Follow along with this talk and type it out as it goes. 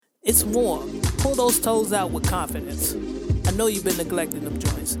It's warm. Pull those toes out with confidence. I know you've been neglecting them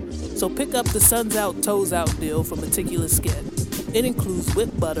joints. So pick up the Suns Out, Toes Out deal from Meticulous Skin. It includes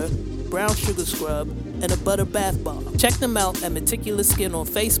whipped butter, brown sugar scrub, and a butter bath bomb. Check them out at Meticulous Skin on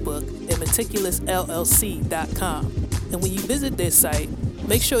Facebook and meticulousllc.com. And when you visit their site,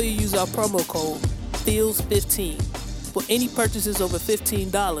 make sure you use our promo code FEELS15. For any purchases over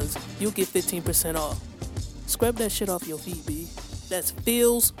 $15, you'll get 15% off. Scrub that shit off your feet, B. That's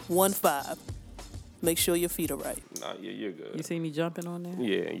FEELS15. Make sure your feet are right. Nah, yeah, you're good. You see me jumping on there?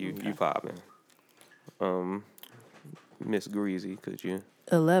 Yeah, you popping. Miss Greasy, could you?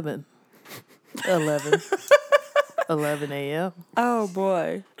 11 a.m. Oh,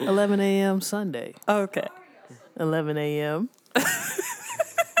 boy. 11 a.m. Sunday. Okay. 11 a.m.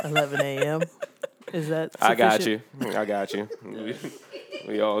 11 a.m. Is that sufficient? I got you.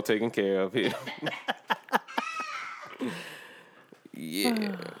 We all taken care of here.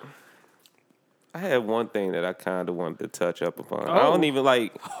 Yeah. I had one thing that I kind of wanted to touch up upon. I don't even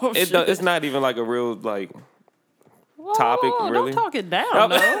like it. It's not even like a real like topic. Really, don't talk it down.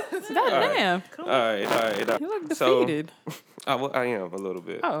 No. Goddamn. All right. You look defeated. So, I am a little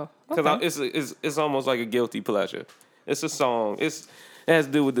bit. Oh, because it's almost like a guilty pleasure. It's a song. It has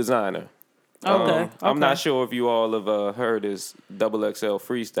to do with designer. Okay. I'm not sure if you all have heard his XXL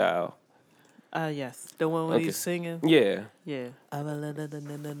freestyle. Yes. The one where he's singing? Yeah. Yeah.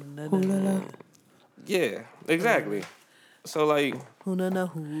 Yeah, exactly. So, like,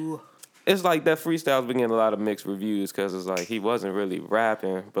 it's like that freestyle's been getting a lot of mixed reviews because it's like he wasn't really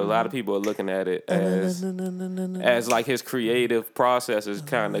rapping, but a lot of people are looking at it as like his creative process is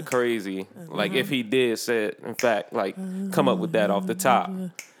kind of crazy. Like, if he did in fact, like, come up with that off the top.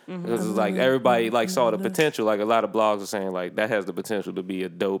 Because it's like everybody like saw the potential. Like a lot of blogs are saying like that has the potential to be a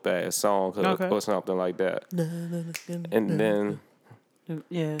dope ass song hook or something like that. And then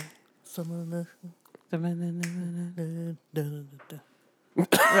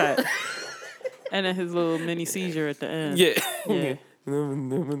Right. And then his little mini seizure at the end. Yeah. Yeah.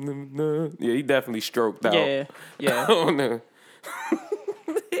 Yeah, he definitely stroked out. Yeah. Yeah.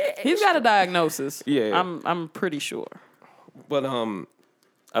 He's got a diagnosis. Yeah. I'm pretty sure. But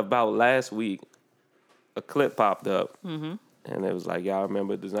about last week, a clip popped up, and it was like, y'all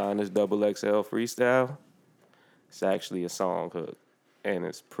remember Designer's XXL freestyle? It's actually a song hook, and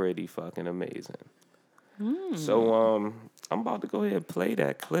it's pretty fucking amazing. So I'm about to go ahead and play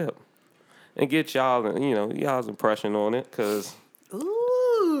that clip and get y'all's impression on it, cause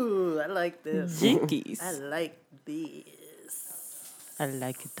Ooh, I like this. Jinkies. I like this. I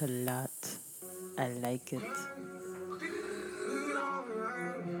like it a lot. I like it.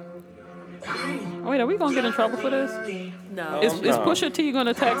 Oh, wait, are we gonna get in trouble for this? No. Is Pusha T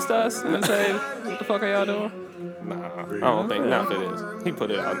gonna text us and say, "What the fuck are y'all doing?" nah, I don't think not for this. He put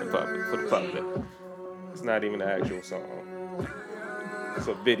it out in the public for the public. It's not even an actual song. It's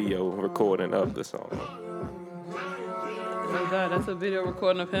a video recording of the song. Oh God, that's a video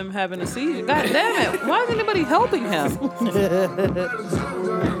recording of him having a seizure. God damn it! Why is anybody helping him?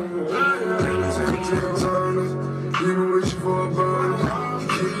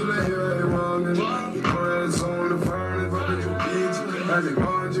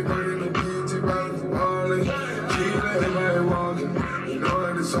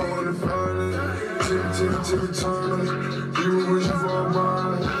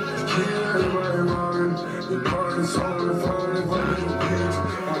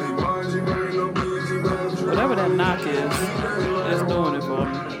 Whatever that knock is, it's doing it for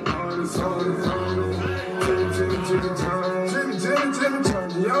me.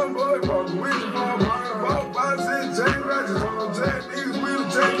 Young boy walking with the ball, ball, ball, James Rodgers on Jack niggas with him,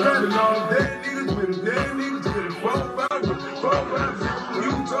 Jack Rodgers on dead niggas with him, dead niggas with him, 4 5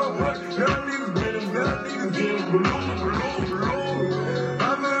 you talk what? Young niggas with him, young niggas with him, balloon.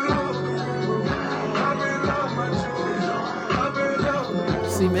 I'm in love, my children. I'm in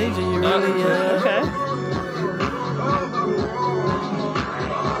love. C Major, you really Okay.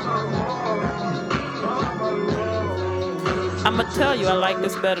 I'm gonna tell you, I like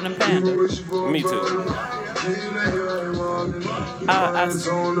this better than Panda. Me too. I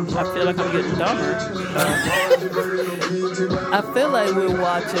feel like I'm getting dumber. I feel like we're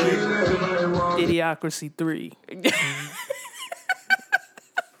watching Idiocracy 3.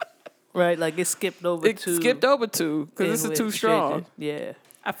 Right? Like it skipped over It two. skipped over 2 because this and is too went strong. straight to- Yeah.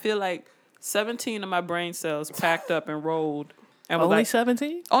 I feel like 17 of my brain cells packed up and rolled. And was Only like,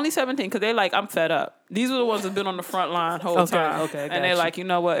 17? Only 17 because they're like, I'm fed up. These are the ones that've been on the front line whole time. Okay, and they're like, you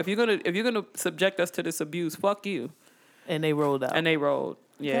know what? If you're gonna subject us to this abuse, fuck you. And they rolled out. And they rolled.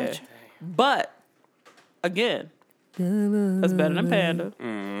 Yeah. Gotcha. But again, That's better than Panda.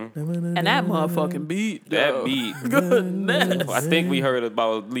 Mm-hmm. And that motherfucking beat. That though. beat. Goodness. I think we heard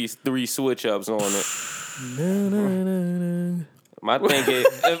about at least 3 switch ups on it. My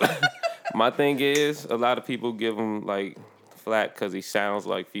thing is, a lot of people give him like flack because he sounds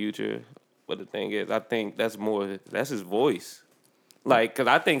like Future. But the thing is, I think that's his voice. Like, because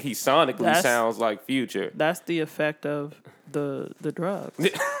I think he sonically sounds like Future. That's the effect of the drugs.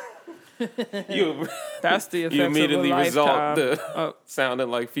 That's the effect you immediately of a result lifetime. sounding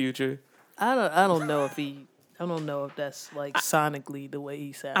like Future. I don't know if that's like sonically the way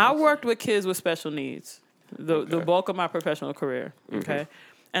he sounds. I worked with kids with special needs the bulk of my professional career. Okay.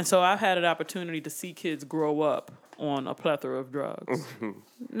 And so I've had an opportunity to see kids grow up on a plethora of drugs.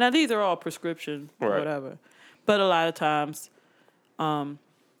 Now, these are all prescription or whatever. But a lot of times, you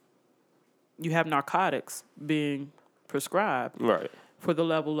have narcotics being prescribed for the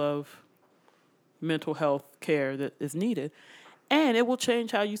level of mental health care that is needed. And it will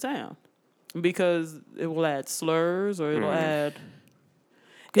change how you sound because it will add slurs or it'll add...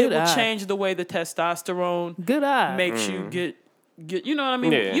 It will change the way the testosterone makes you get, you know what I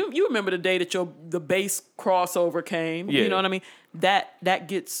mean? Yeah. You remember the day that the bass crossover came. Yeah. You know what I mean? That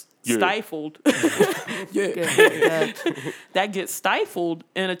gets stifled. That gets stifled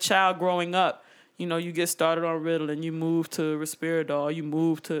in a child growing up. You know, you get started on Ritalin, you move to Risperidol, you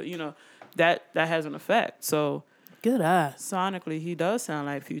move to, you know, that has an effect. So sonically, he does sound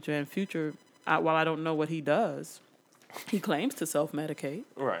like Future. And Future, while I don't know what he does, he claims to self-medicate.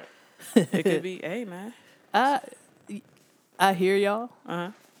 Right. It could be, hey, man. I hear y'all.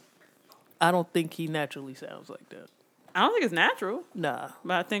 Uh-huh. I don't think he naturally sounds like that. I don't think it's natural. Nah.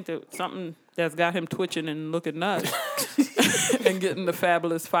 But I think that something that's got him twitching and looking nuts and getting the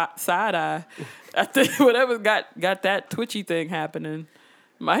fabulous side eye. I think whatever's got that twitchy thing happening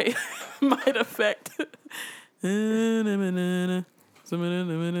might affect.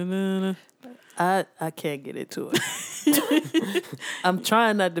 I can't get into it. I'm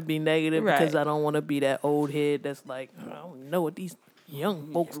trying not to be negative because I don't want to be that old head that's like, I don't know what these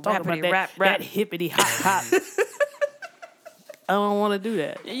young folks talking about. That hippity hop. I don't want to do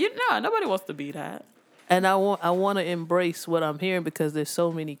that. Nobody wants to be that. And I want to embrace what I'm hearing because there's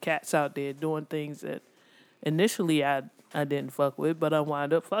so many cats out there doing things that initially I didn't fuck with, but I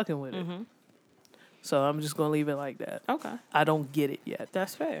wind up fucking with it. So I'm just gonna leave it like that. Okay. I don't get it yet.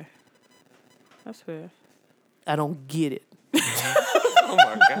 That's fair. I don't get it. Oh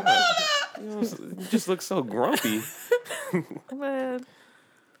my God. You just look so grumpy. Man.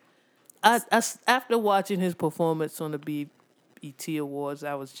 I after watching his performance on the BET Awards,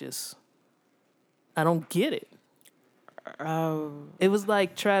 I don't get it. It was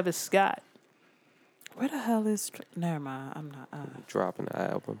like Travis Scott. Where the hell is... Never mind. I'm not... Dropping the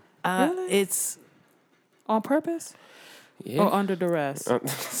album. Really? It's... On purpose? Yeah. Or under duress?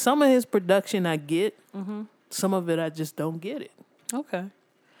 Some of his production I get. Some of it I just don't get it. Okay.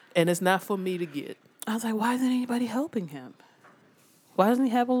 And it's not for me to get. I was like, why isn't anybody helping him? Why doesn't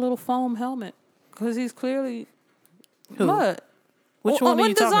he have a little foam helmet? Because he's clearly... Who? What? Which one are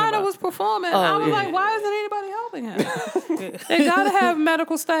you talking When about? Designer was performing, I was like, why isn't anybody helping him? They got to have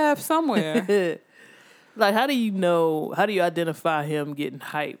medical staff somewhere. Like, how do you identify him getting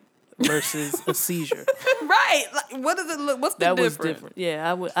hype versus a seizure? Right. Like, what does it look? What's the difference? That was different.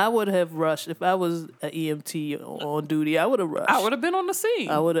 Yeah, I would have rushed. If I was an EMT on duty, I would have rushed. I would have been on the scene.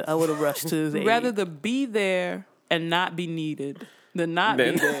 I would have rushed to his aid. Rather than be there and not be needed than not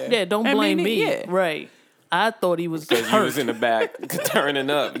be there. Yeah, don't blame me. Yeah. Right. I thought he was Because hurt. you was in the back turning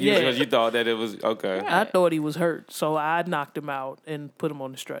up. Because you thought that it was... Okay. Right. I thought he was hurt, so I knocked him out and put him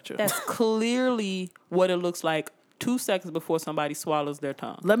on the stretcher. That's clearly what it looks like 2 seconds before somebody swallows their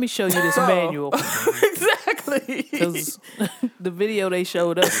tongue. Let me show you this manual. Exactly. Because the video they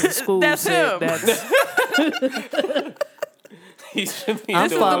showed us in school That's said him. that's... This is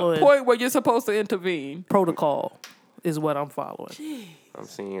the point where you're supposed to intervene. Protocol is what I'm following. I'm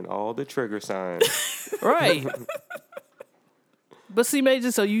seeing all the trigger signs. Right. But see,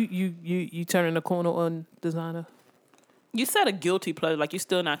 Major, so you turning the corner on Designer? You said a guilty pleasure, like you're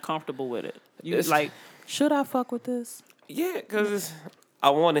still not comfortable with it. You like, should I fuck with this? Yeah, because I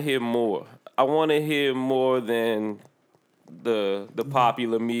want to hear more. I want to hear more than the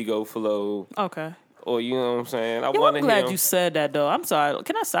popular Migo flow. Okay. Or, you know what I'm saying? I'm glad you said that, though. I'm sorry.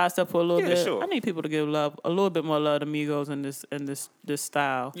 Can I sidestep for a little bit? Sure. I need people to give love, a little bit more love to Migos in this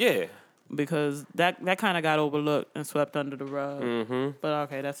style. Yeah. Because that kind of got overlooked and swept under the rug. Mm-hmm. But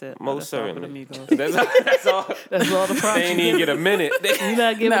okay, that's it. Most certainly. That's all. That's all the props. They ain't even get a minute. You're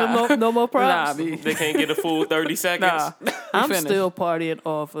not giving them no more props? They can't get a full 30 seconds. I'm still partying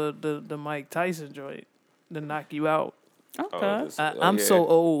off of the Mike Tyson joint. to knock you out. Okay. I'm so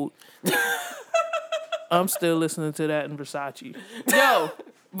old. I'm still listening to that in Versace. Yo,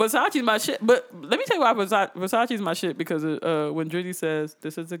 Versace's my shit. But let me tell you why Versace's my shit, because when Drizzy says,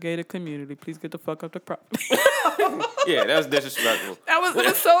 "This is a gated community, please get the fuck up the property." Yeah, that was disrespectful. It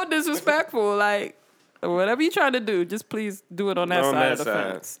was so disrespectful. Like, whatever you're trying to do, just please do it on that side of the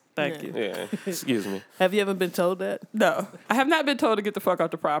fence. Thank you. Yeah, excuse me. Have you ever been told that? No, I have not been told to get the fuck off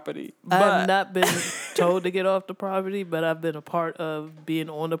the property. I have not been told to get off the property, but I've been a part of being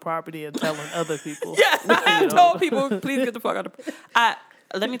on the property and telling other people. Yes, I have told people, please get the fuck out of the property.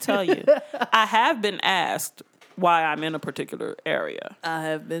 Let me tell you, I have been asked why I'm in a particular area. I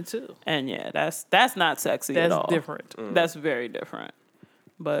have been too. And yeah, that's not sexy at all. That's different. That's very different.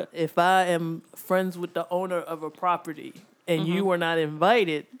 But if I am friends with the owner of a property and you were not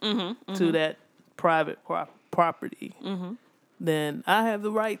invited to that private property, then I have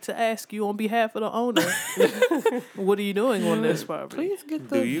the right to ask you on behalf of the owner, what are you doing on this property? Please get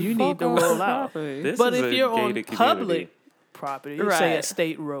the you need to roll out. But if you're on public property, say a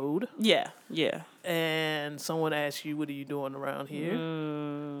state road, yeah, and someone asks you, what are you doing around here,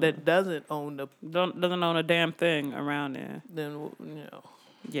 that doesn't own a damn thing around there, then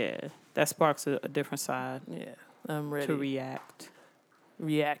yeah, that sparks a different side. Yeah, I'm ready to react.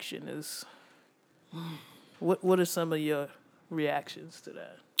 Reaction is what are some of your reactions to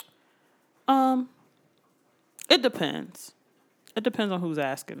that? It depends. It depends on who's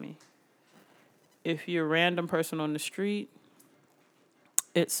asking me. If you're a random person on the street,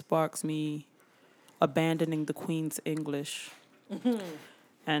 it sparks me abandoning the Queen's English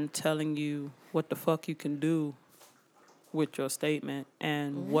and telling you what the fuck you can do with your statement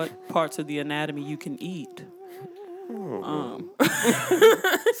and what parts of the anatomy you can eat.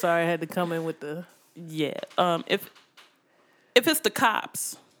 Sorry, I had to come in with the... Yeah. If it's the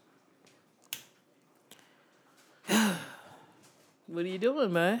cops... What are you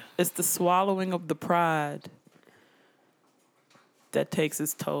doing, man? It's the swallowing of the pride that takes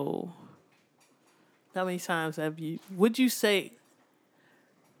its toll. How many times have you... Would you say...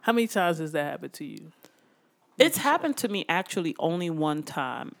 How many times has that happened to you? It's happened to me actually only one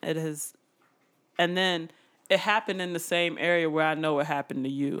time. It has... And then it happened in the same area where I know it happened to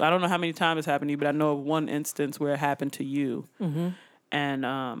you. I don't know how many times it's happened to you, but I know of one instance where it happened to you. Mm-hmm.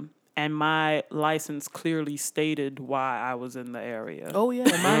 And my license clearly stated why I was in the area. Oh, yeah,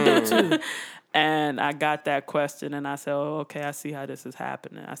 mine did too. And I got that question, and I said, oh, okay, I see how this is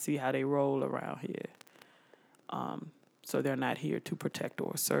happening. I see how they roll around here. So they're not here to protect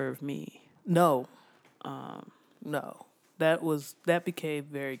or serve me. No. No. That became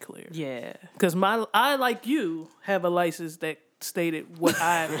very clear. Yeah. Because I, like you, have a license that stated what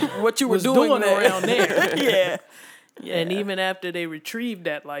you were was doing around there. Yeah. Yeah. And even after they retrieved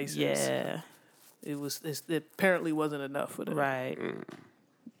that license, it apparently wasn't enough for them. Right.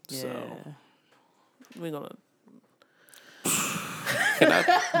 So we're gonna.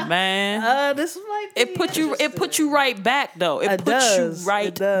 Man, this might be it put you right back though. It puts you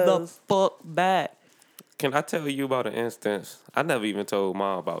right the fuck back. Can I tell you about an instance? I never even told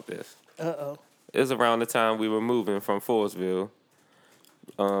Mom about this. Uh-oh. It was around the time we were moving from Forestville.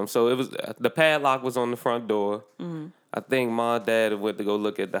 So it was the padlock was on the front door. Mm-hmm. I think Mom and Dad went to go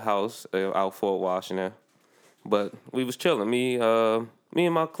look at the house out Fort Washington, but we was chilling. Me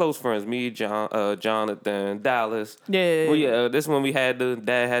and my close friends, Jonathan, Dallas. Yeah. This when we had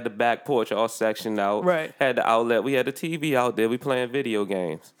Dad had the back porch all sectioned out. Right. Had the outlet. We had the TV out there. We playing video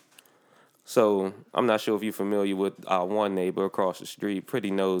games. So I'm not sure if you're familiar with our one neighbor across the street,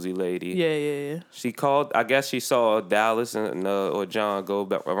 pretty nosy lady. Yeah. She called. I guess she saw Dallas or John go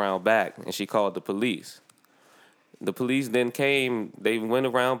around back, and she called the police. The police then came. They went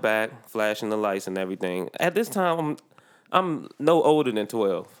around back, flashing the lights and everything. At this time, I'm no older than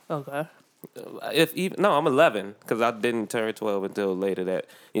 12. Okay. I'm 11 because I didn't turn 12 until later that.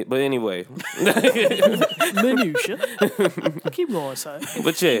 But anyway, minutia. Keep going, son.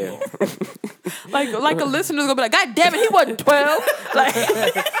 But yeah, like a listener's gonna be like, God damn it, he wasn't 12. Like,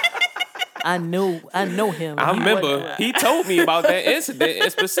 I know him. I remember he told me about that incident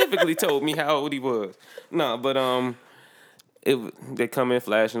and specifically told me how old he was. No, but they come in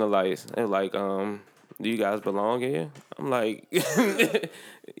flashing the lights and like, do you guys belong here? I'm like,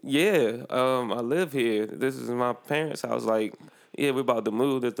 yeah, I live here. This is my parents' house. Like, yeah, we're about to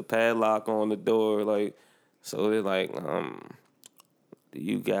move. There's the padlock on the door. Like, so they're like, do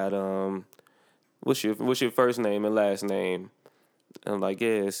you got what's your first name and last name? I'm like,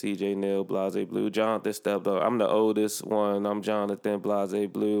 yeah, CJ Neal, Blase Blue. Jonathan stepped up. I'm the oldest one. I'm Jonathan Blase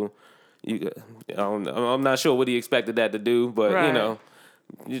Blue. I'm not sure what he expected that to do, but right.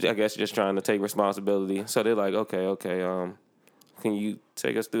 I guess just trying to take responsibility. So they're like, okay, can you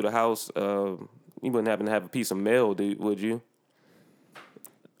take us through the house? You wouldn't happen to have a piece of mail, would you?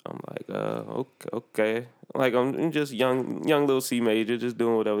 I'm like, okay. Like, I'm just young little C major, just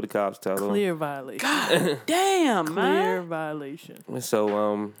doing whatever the cops tell them. Clear violation. God damn, man. Clear violation. And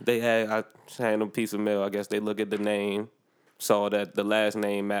so I handed them a piece of mail. I guess they look at the name, saw that the last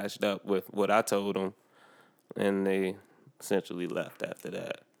name matched up with what I told them, and they essentially left after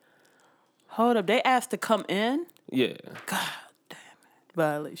that. Hold up, they asked to come in? Yeah. God damn it.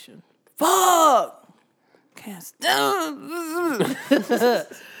 Violation. Fuck! Can't stand.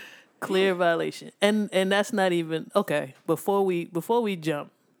 Clear violation. And that's not even okay. Before we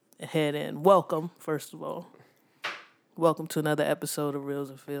jump head in, welcome, first of all. Welcome to another episode of Reels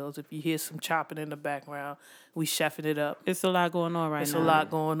and Feels. If you hear some chopping in the background, we chefing it up. It's a lot going on right now. It's a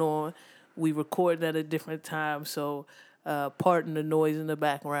lot going on. We recording at a different time, so pardon the noise in the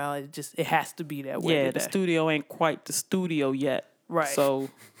background. It has to be that way. Yeah, today. the studio ain't quite the studio yet. Right. So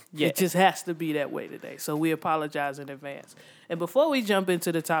yeah. It just has to be that way today. So we apologize in advance. And before we jump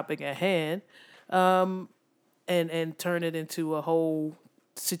into the topic at hand, and turn it into a whole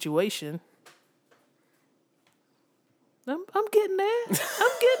situation, I'm getting there.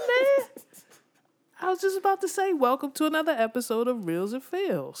 I was just about to say, welcome to another episode of Reels and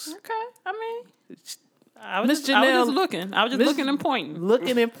Feels. Okay. I mean, I was Miss just looking. I was just looking and pointing.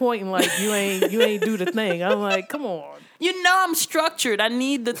 Looking and pointing like you ain't do the thing. I'm like, come on. You know I'm structured. I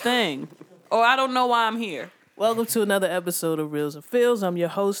need the thing. Or I don't know why I'm here. Welcome to another episode of Reels and Feels. I'm your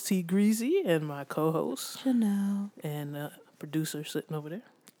host, T Greasy, and my co-host, Janelle. And producer sitting over there.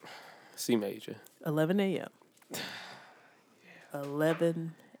 C major. 11 a.m.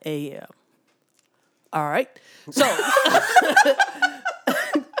 11 a.m. All right. So,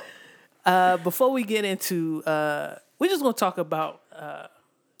 before we get into, we're just going to talk about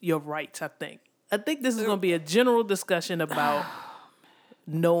your rights, I think. I think this is going to be a general discussion about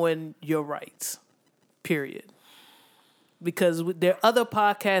knowing your rights, period. Because there are other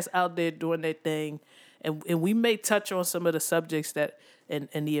podcasts out there doing their thing, and we may touch on some of the subjects that and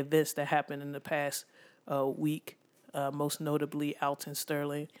the events that happened in the past week, most notably Alton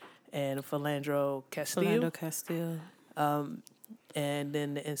Sterling and Philando Castile. And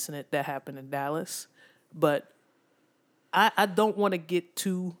then the incident that happened in Dallas. But I don't want to get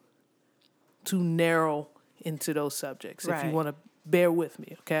too narrow into those subjects. Right. If you want to bear with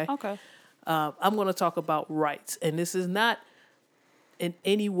me, okay? Okay. I'm going to talk about rights. And this is not in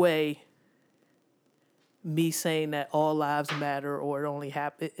any way me saying that all lives matter or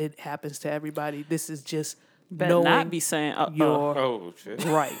it happens to everybody. This is just knowing not be saying your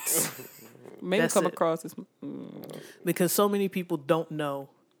rights. Maybe That's come it. across as... Because so many people don't know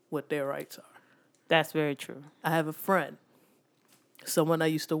what their rights are. That's very true. I have a friend, someone I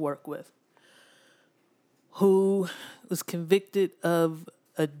used to work with, who was convicted of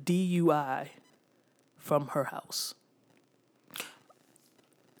a DUI from her house.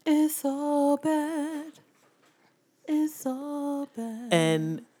 It's so bad. It's so bad.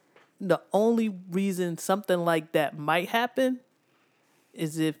 And the only reason something like that might happen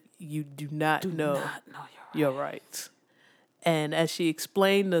is if you do not know your rights. And as she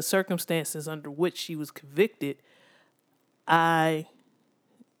explained the circumstances under which she was convicted, I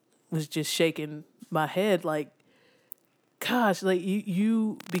was just shaking my head like, gosh, like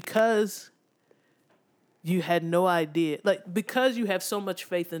you because you had no idea, like because you have so much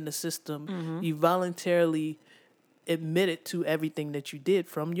faith in the system, you voluntarily admitted to everything that you did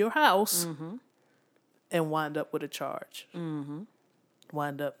from your house and wind up with a charge.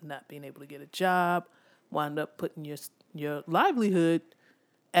 Wind up not being able to get a job, wind up putting your livelihood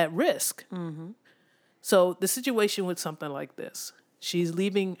at risk. So the situation with something like this, she's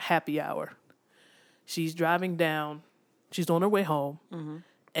leaving happy hour. She's driving down. She's on her way home.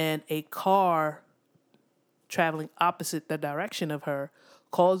 And a car traveling opposite the direction of her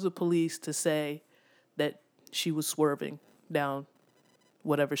calls the police to say that she was swerving down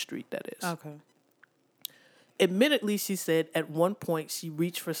whatever street that is. Okay. Admittedly, she said at one point she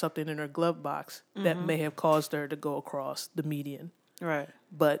reached for something in her glove box that may have caused her to go across the median. Right.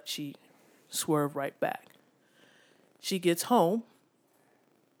 But she swerved right back. She gets home.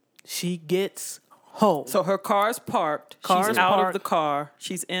 So her car's parked. She's out of the car.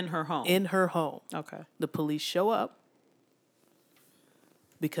 She's in her home. In her home. Okay. The police show up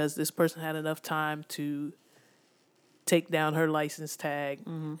because this person had enough time to take down her license tag.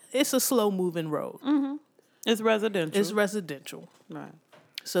 It's a slow-moving road. It's residential. Right.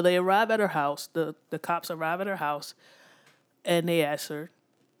 So they arrive at her house. The cops arrive at her house, and they ask her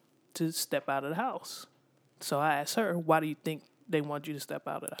to step out of the house. So I asked her, why do you think they want you to step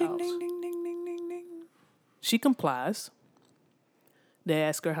out of the house. Ding, ding, ding, ding, ding, ding. She complies. They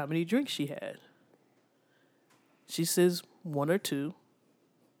ask her how many drinks she had. She says 1 or 2.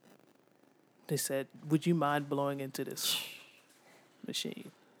 They said, would you mind blowing into this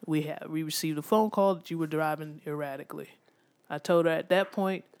machine? We received a phone call that you were driving erratically. I told her at that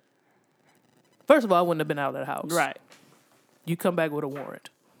point, first of all, I wouldn't have been out of the house. Right. You come back with a warrant.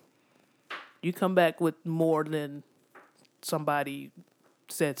 You come back with more than somebody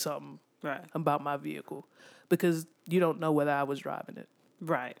said something about my vehicle. Because you don't know whether I was driving it.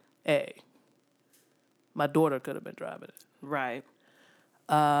 Right. A. My daughter could have been driving it. Right.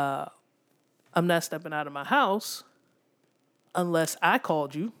 I'm not stepping out of my house unless I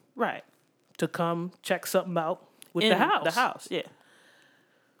called you. Right. To come check something out with the house. The house, yeah.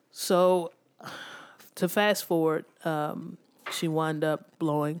 So, to fast forward, she wound up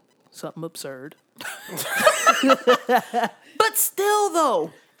blowing something absurd. But still,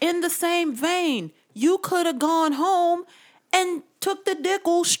 though, in the same vein, you could have gone home and took the dick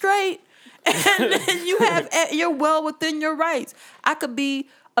all straight, and then you're well within your rights. I could be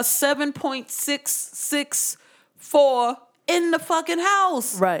a 7.664 in the fucking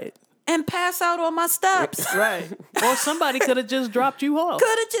house, right, and pass out on my steps, right. Or somebody could have just dropped you off.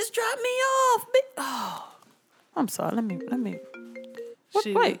 Could have just dropped me off. Oh, I'm sorry. Let me.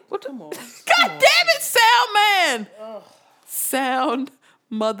 Wait. What? Come on. God damn it, Sound Man. Sound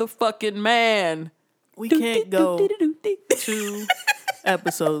motherfucking man. We can't go 2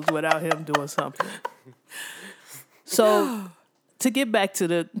 episodes without him doing something. So to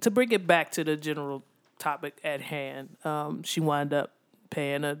bring it back to the general topic at hand, she wound up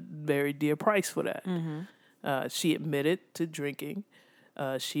paying a very dear price for that. Mm-hmm. She admitted to drinking.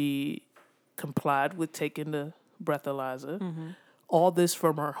 She complied with taking the breathalyzer. Mm-hmm. All this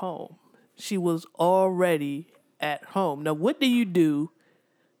from her home. She was already at home. Now, what do you do,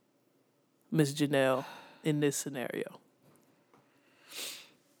 Miss Janelle, in this scenario?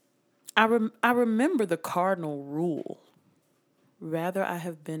 I remember the cardinal rule. Whether I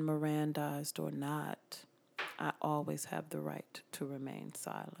have been Mirandized or not, I always have the right to remain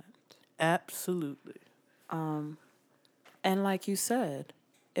silent. Absolutely. And like you said,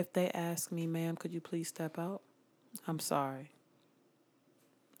 if they ask me, ma'am, could you please step out? I'm sorry.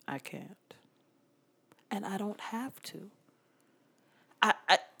 I can't. And I don't have to.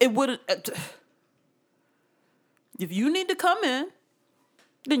 It wouldn't. If you need to come in,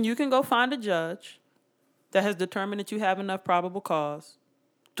 then you can go find a judge that has determined that you have enough probable cause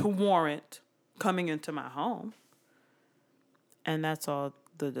to warrant coming into my home. And that's all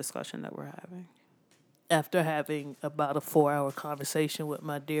the discussion that we're having. After having about a 4-hour conversation with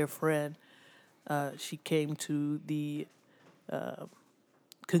my dear friend, she came to the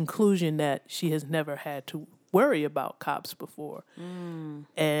conclusion that she has never had to worry about cops before.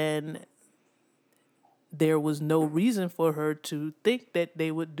 And there was no reason for her to think that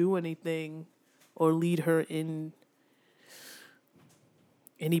they would do anything or lead her in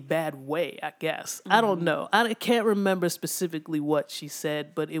any bad way, I guess. Mm-hmm. I don't know. I can't remember specifically what she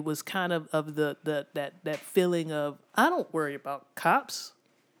said, but it was kind of that feeling of, I don't worry about cops.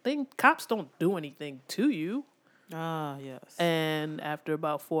 Cops don't do anything to you. Ah, yes. And after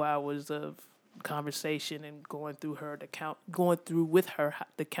about 4 hours of conversation and going through with her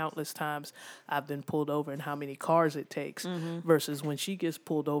the countless times I've been pulled over and how many cars it takes, versus when she gets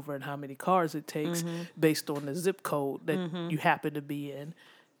pulled over and how many cars it takes based on the zip code that you happen to be in,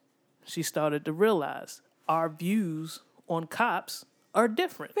 she started to realize our views on cops are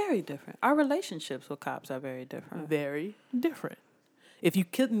different. Very different. Our relationships with cops are very different. Very different. If you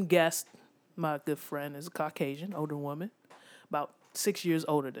couldn't guess, my good friend is a Caucasian, older woman, about 6 years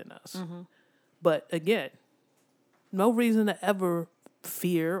older than us. Mm-hmm. But again, no reason to ever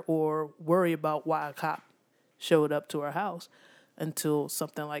fear or worry about why a cop showed up to her house until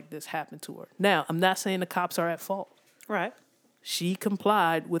something like this happened to her. Now, I'm not saying the cops are at fault. Right. She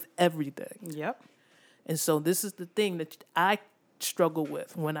complied with everything. Yep. And so this is the thing that I struggle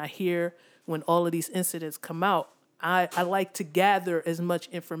with when all of these incidents come out. I like to gather as much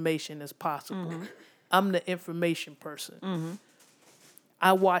information as possible. Mm-hmm. I'm the information person. Mm-hmm.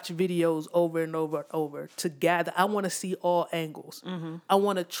 I watch videos over and over and over to gather. I want to see all angles. Mm-hmm. I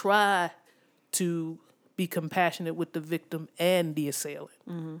want to try to be compassionate with the victim and the assailant.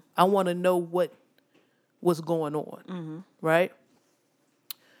 Mm-hmm. I want to know what's going on, right?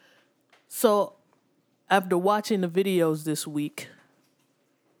 So after watching the videos this week,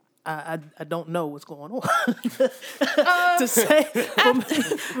 I don't know what's going on. To say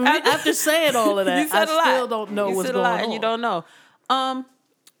after saying all of that, I still don't know what's going on. And you don't know.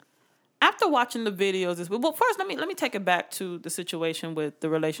 After watching the videos, well, first let me take it back to the situation with the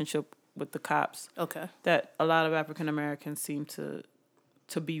relationship with the cops. Okay. That a lot of African Americans seem to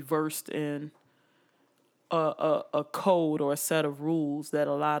be versed in a code or a set of rules that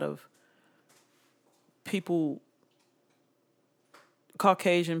a lot of people,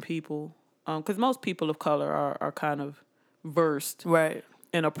 Caucasian people, because most people of color are kind of versed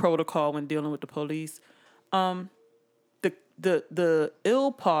in a protocol when dealing with the police. The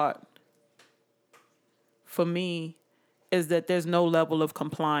ill part for me is that there's no level of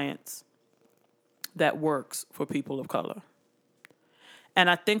compliance that works for people of color. And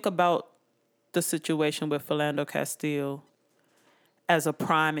I think about the situation with Philando Castile as a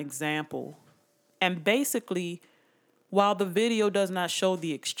prime example. And basically, while the video does not show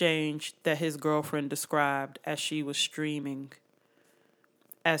the exchange that his girlfriend described as she was streaming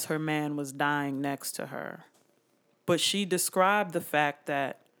as her man was dying next to her, but she described the fact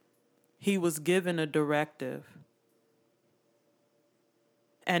that he was given a directive,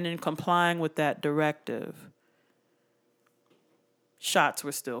 and in complying with that directive, shots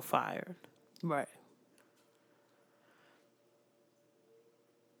were still fired. Right.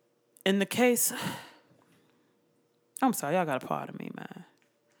 In the case, I'm sorry, y'all got a part of me, man.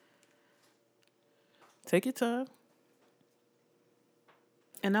 Take your time.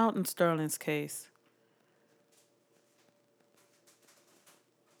 In Alton Sterling's case,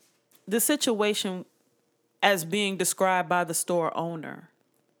 the situation as being described by the store owner,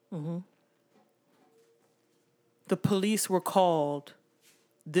 the police were called,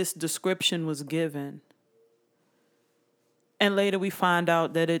 this description was given, and later we find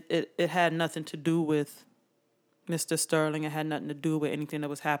out that it had nothing to do with Mr. Sterling. It had nothing to do with anything that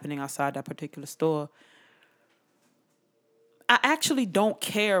was happening outside that particular store. I actually don't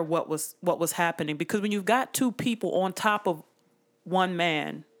care what was happening, because when you've got two people on top of one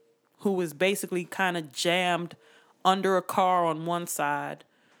man who is basically kind of jammed under a car on one side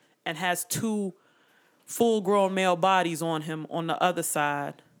and has two full-grown male bodies on him on the other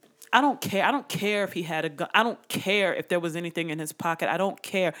side, I don't care. I don't care if he had a gun. I don't care if there was anything in his pocket. I don't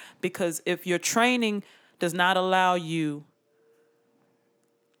care, because if your training does not allow you,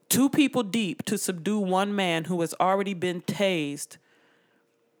 two people deep, to subdue one man who has already been tased,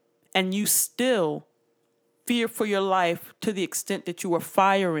 and you still fear for your life to the extent that you are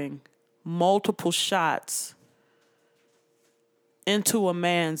firing multiple shots into a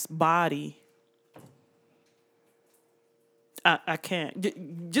man's body, I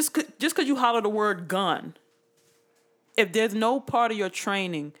can't. Just because you holler the word gun, if there's no part of your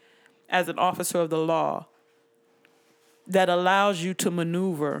training as an officer of the law that allows you to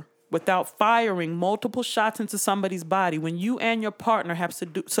maneuver without firing multiple shots into somebody's body, when you and your partner have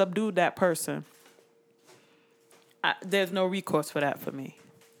subdued that person, there's no recourse for that for me.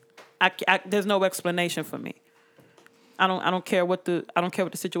 There's no explanation for me. I don't care what the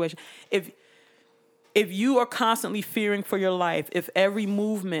situation. If you are constantly fearing for your life, if every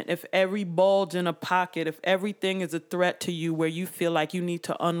movement, if every bulge in a pocket, if everything is a threat to you where you feel like you need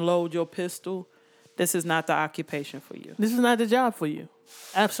to unload your pistol, this is not the occupation for you. This is not the job for you.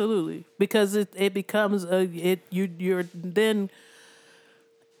 Absolutely. Because it becomes you're then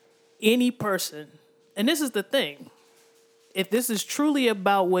any person. And this is the thing. If this is truly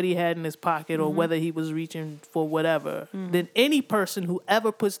about what he had in his pocket or whether he was reaching for whatever, then any person who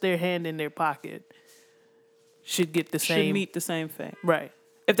ever puts their hand in their pocket should get the same. Should meet the same fate. Right.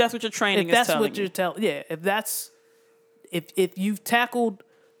 If that's what your training is telling you. If that's what you're telling. Yeah. If you've tackled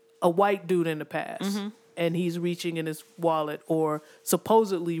a white dude in the past and he's reaching in his wallet or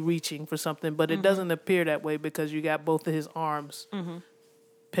supposedly reaching for something, but it doesn't appear that way because you got both of his arms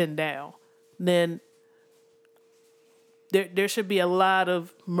pinned down, then there should be a lot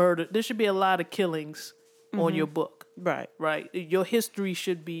of murder. There should be a lot of killings on your book. Right. Right. Your history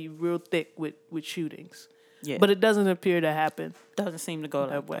should be real thick with shootings. Yeah. But it doesn't appear to happen. Doesn't seem to go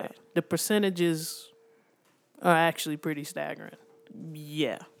that way. The percentages are actually pretty staggering.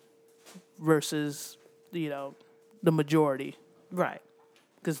 Yeah. Versus, the majority. Right.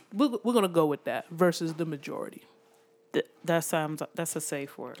 Because we're going to go with that. Versus the majority. That's a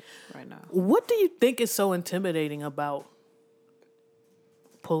safe word right now. What do you think is so intimidating about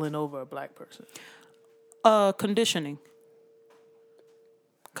pulling over a black person? Conditioning.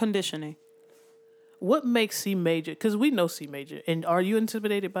 What makes C Major? Because we know C Major. And are you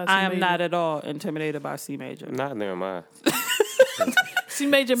intimidated by C Major? I am not at all intimidated by C Major. Not near mine. C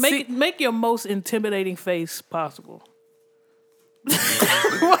Major, make your most intimidating face possible. Wait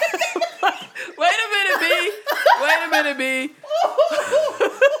a minute, B.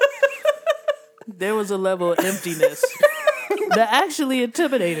 There was a level of emptiness That actually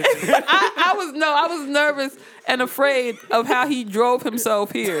intimidated me. I was nervous and afraid of how he drove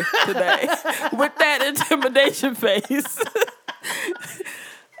himself here today with that intimidation face.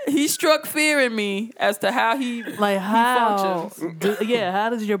 He struck fear in me as to how he functions. How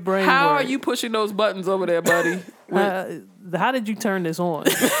does your brain How work? are you pushing those buttons over there, buddy? How did you turn this on?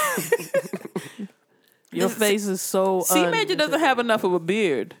 Your face is so... C Major doesn't have enough of a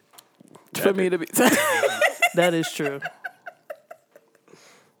beard for me to be... That is true.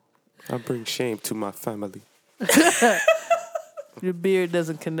 I bring shame to my family. Your beard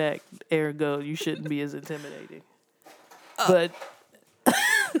doesn't connect. Ergo, you shouldn't be as intimidating. But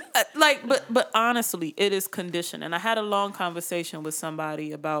honestly, it is conditioned. And I had a long conversation with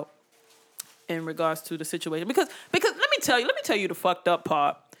somebody about in regards to the situation because let me tell you the fucked up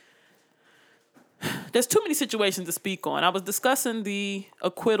part. There's too many situations to speak on. I was discussing the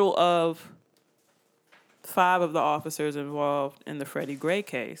acquittal of 5 of the officers involved in the Freddie Gray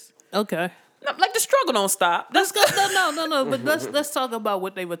case. Okay. Like the struggle don't stop. Let's go. No. But let's talk about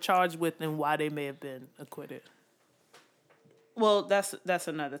what they were charged with and why they may have been acquitted. Well, that's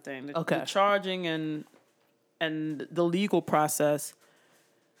another thing. The charging and the legal process,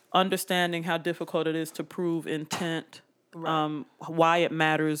 understanding how difficult it is to prove intent, right. Why it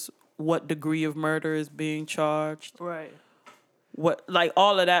matters, what degree of murder is being charged, right? What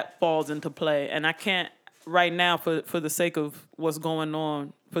all of that falls into play, and I can't right now for the sake of what's going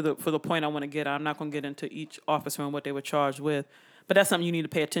on for the point I want to get. I'm not going to get into each officer and what they were charged with, but that's something you need to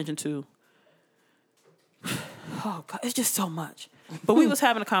pay attention to. Oh God, it's just so much. But we was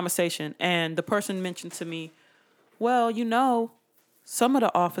having a conversation, and the person mentioned to me, well, some of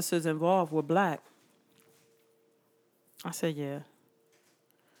the officers involved were black. I said, yeah.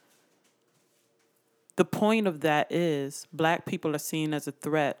 The point of that is black people are seen as a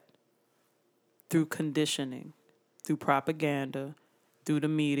threat through conditioning, through propaganda, through the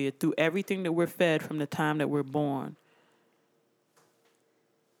media, through everything that we're fed from the time that we're born.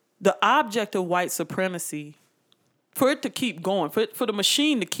 The object of white supremacy, for it to keep going, for the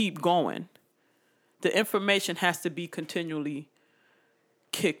machine to keep going, the information has to be continually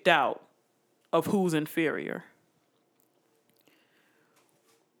kicked out of who's inferior.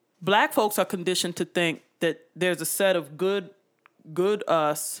 Black folks are conditioned to think that there's a set of good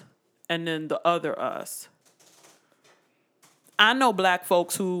us and then the other us. I know black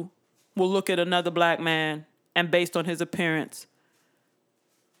folks who will look at another black man and based on his appearance,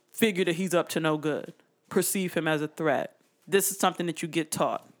 figure that he's up to no good, perceive him as a threat. This is something that you get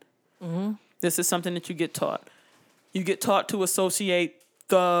taught. Mm-hmm. This is something that you get taught. You get taught to associate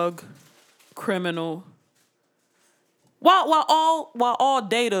thug, criminal, while all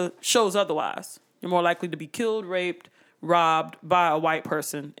data shows otherwise. You're more likely to be killed, raped, robbed by a white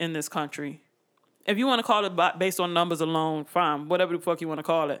person in this country. If you want to call it based on numbers alone, fine, whatever the fuck you want to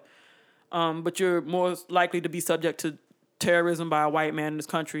call it. But you're more likely to be subject to terrorism by a white man in this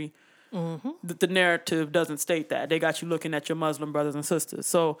country. Mm-hmm. The narrative doesn't state that. They got you looking at your Muslim brothers and sisters.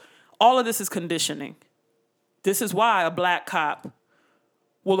 So all of this is conditioning. This is why a black cop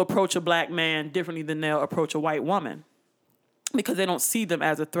will approach a black man differently than they'll approach a white woman, because they don't see them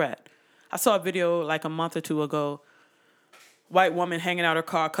as a threat. I saw a video like a month or two ago, white woman hanging out her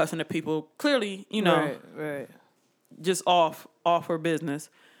car, cussing at people, clearly, right. just off her business.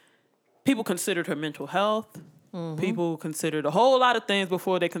 People considered her mental health. Mm-hmm. People considered a whole lot of things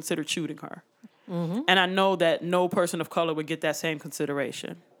before they considered shooting her. Mm-hmm. And I know that no person of color would get that same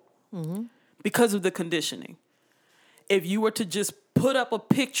consideration because of the conditioning. If you were to just put up a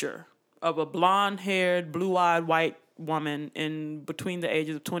picture of a blonde-haired, blue-eyed white woman in between the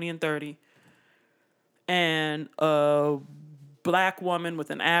ages of 20 and 30 and a black woman with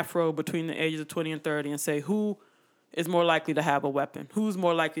an afro between the ages of 20 and 30 and say, who is more likely to have a weapon? Who's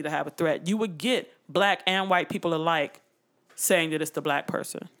more likely to have a threat? You would get black and white people alike saying that it's the black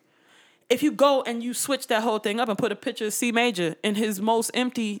person. If you go and you switch that whole thing up and put a picture of C Major in his most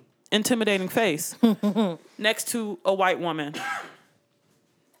empty, intimidating face next to a white woman,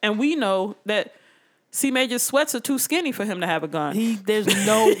 and we know that C Major's sweats are too skinny for him to have a gun. There's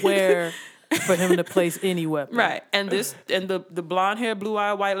nowhere for him to place any weapon. Right. And the blonde hair, blue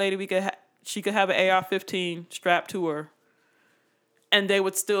eyed white lady, she could have an AR-15 strapped to her, and they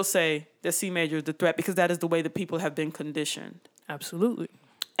would still say that C Major is the threat because that is the way that people have been conditioned. Absolutely.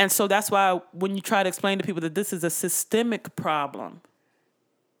 And so that's why when you try to explain to people that this is a systemic problem,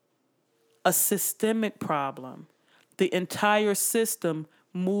 the entire system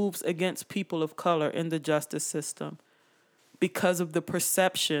moves against people of color in the justice system because of the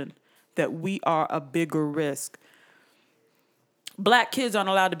perception that we are a bigger risk. Black kids aren't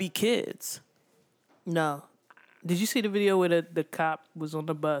allowed to be kids. No. Did you see the video where the cop was on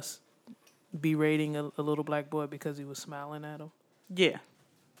the bus berating a little black boy because he was smiling at him? Yeah.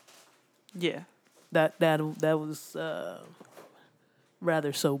 Yeah. That was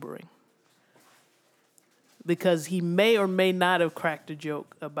rather sobering. Because he may or may not have cracked a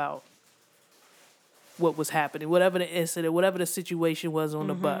joke about what was happening, whatever the incident, whatever the situation was on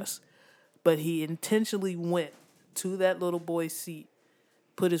the bus. But he intentionally went to that little boy's seat,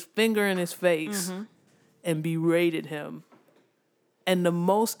 put his finger in his face, and berated him. And the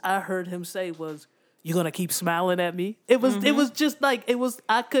most I heard him say was, "You're gonna keep smiling at me?" It was just like,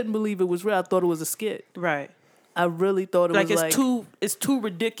 I couldn't believe it was real. I thought it was a skit. Right. I really thought it was like it's too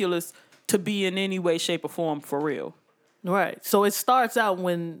ridiculous to be in any way, shape, or form for real. Right. So it starts out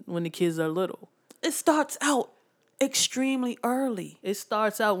when the kids are little. It starts out extremely early. It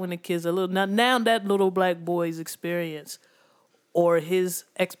starts out when the kids are little. Now that little black boy's experience or his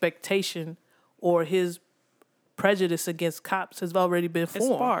expectation or his prejudice against cops has already been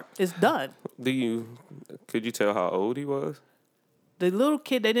formed. It's done. Could you tell how old he was? The little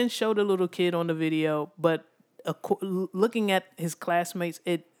kid, they didn't show the little kid on the video, but looking at his classmates,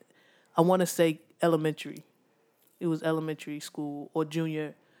 I want to say elementary. It was elementary school or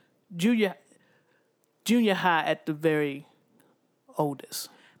junior high at the very oldest.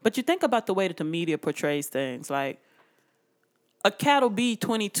 But you think about the way that the media portrays things. Like, a cat'll be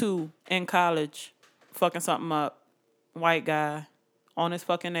 22 in college, fucking something up, white guy, on his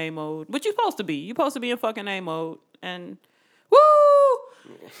fucking A mode. What you supposed to be? You supposed to be in fucking A mode. And, woo!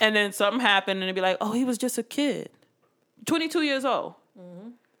 And then something happened and it'd be like, oh, he was just a kid. 22 years old. Mm-hmm.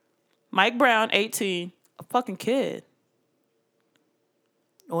 Mike Brown, 18, a fucking kid.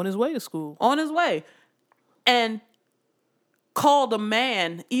 On his way to school. On his way. And called a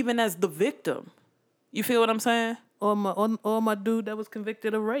man even as the victim. You feel what I'm saying? Or my dude that was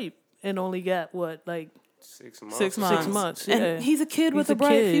convicted of rape and only got, what, like... 6 months. 6 months. 6 months, yeah. And he's a kid with a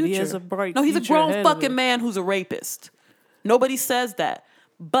bright future. He has a bright future. No, he's a grown fucking man man who's a rapist. Nobody says that.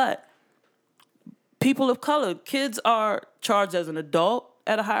 But people of color, kids are charged as an adult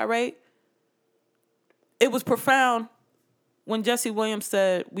at a high rate. It was profound when Jesse Williams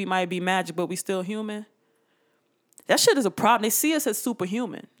said, we might be magic, but we still human. That shit is a problem. They see us as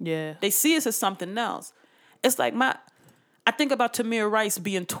superhuman. Yeah. They see us as something else. It's like I think about Tamir Rice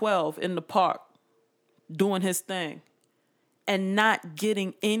being 12 in the park, doing his thing, and not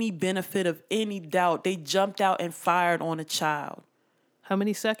getting any benefit of any doubt. They jumped out and fired on a child. How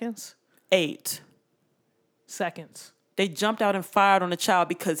many seconds? 8 seconds. They jumped out and fired on a child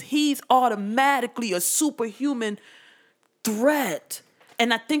because he's automatically a superhuman threat.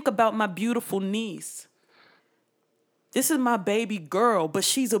 And I think about my beautiful niece. This is my baby girl, but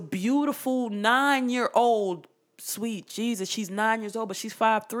she's a beautiful 9-year-old. Sweet Jesus, she's 9 years old, but she's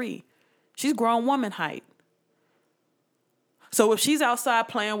 5'3". She's grown woman height. So if she's outside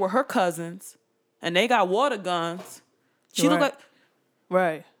playing with her cousins and they got water guns, she look like...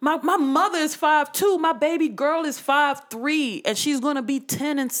 Right. My mother is 5'2". My baby girl is 5'3", and she's going to be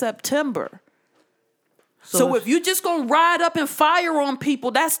 10 in September. So if you just going to ride up and fire on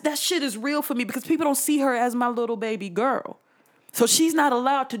people, that shit is real for me because people don't see her as my little baby girl. So she's not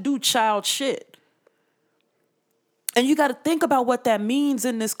allowed to do child shit. And you got to think about what that means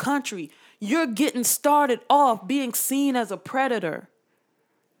in this country. You're getting started off being seen as a predator.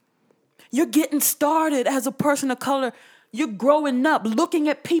 You're getting started as a person of color. You're growing up looking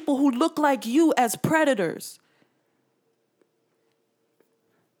at people who look like you as predators.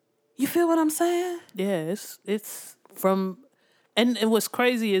 You feel what I'm saying? Yeah, it's from... And what's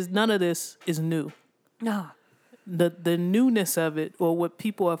crazy is none of this is new. Nah. The newness of it, or what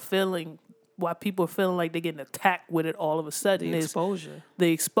people are feeling... Why people are feeling like they're getting attacked with it all of a sudden is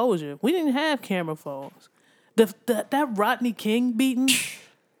the exposure. We didn't have camera phones. That Rodney King beating,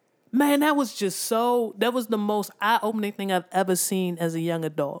 man, that was the most eye-opening thing I've ever seen as a young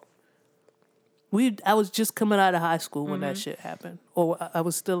adult. I was just coming out of high school when that shit happened. Or I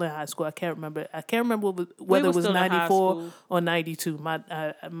was still in high school. I can't remember whether it was 94 or 92.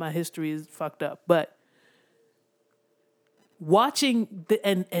 My history is fucked up. But watching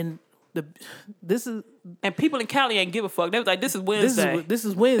and people in Cali ain't give a fuck. They was like, this is Wednesday. This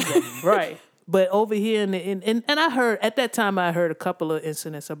is Wednesday, right? But over here and I heard at that time a couple of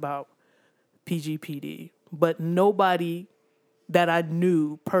incidents about PGPD, but nobody that I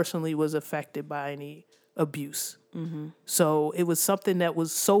knew personally was affected by any abuse. Mm-hmm. So it was something that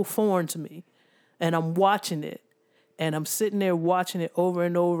was so foreign to me, and I'm watching it, and I'm sitting there watching it over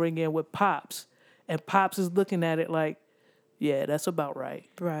and over again with Pops, and Pops is looking at it like, yeah, that's about right,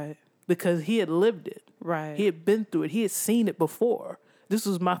 right. Because he had lived it. Right. He had been through it. He had seen it before. This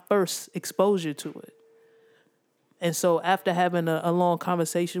was my first exposure to it. And so after having a long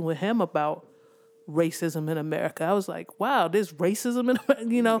conversation with him about racism in America, I was like, wow, there's racism in America,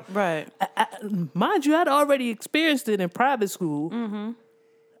 you know? Right. Mind you, I'd already experienced it in private school. Mm-hmm.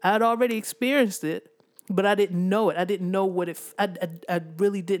 I'd already experienced it, but I didn't know it. I didn't know what I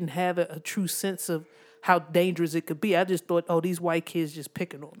really didn't have a true sense of how dangerous it could be. I just thought, oh, these white kids just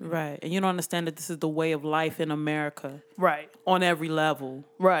picking on me. Right. And you don't understand that this is the way of life in America. Right. On every level.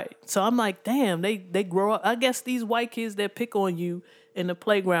 Right. So I'm like, damn, they grow up. I guess these white kids that pick on you in the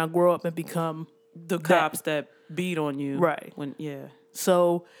playground grow up and become the cops that beat on you. Right.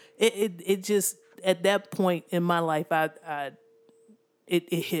 So it just, at that point in my life,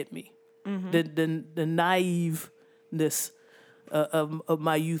 it hit me. Mm-hmm. The naiveness of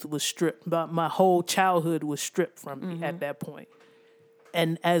my youth was stripped. My whole childhood was stripped from me at that point.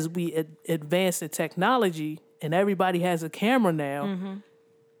 And as we advance in technology and everybody has a camera now,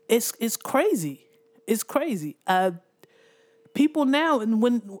 it's crazy. It's crazy. People now,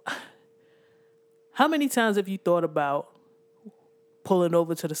 and how many times have you thought about pulling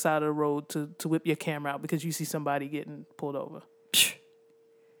over to the side of the road to whip your camera out because you see somebody getting pulled over?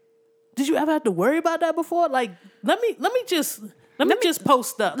 Did you ever have to worry about that before? Like, let me just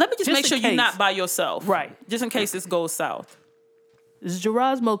post up. Let me just make sure you're not by yourself. Right. Just in case this goes south.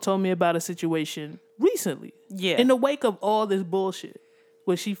 Gerasmo told me about a situation recently. Yeah. In the wake of all this bullshit,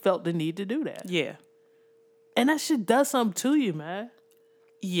 where she felt the need to do that. Yeah. And that shit does something to you, man.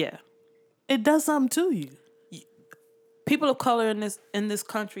 Yeah. It does something to you. People of color in this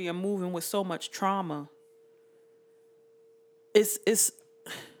country are moving with so much trauma. It's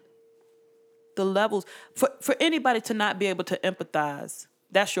the levels for anybody to not be able to empathize.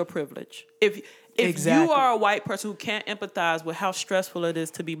 That's your privilege. If exactly. You are a white person who can't empathize with how stressful it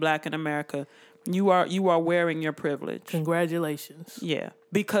is to be black in America, you are wearing your privilege. Congratulations. Yeah,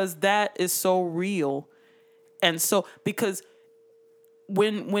 because that is so real, and so because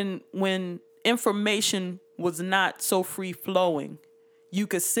when information was not so free flowing, you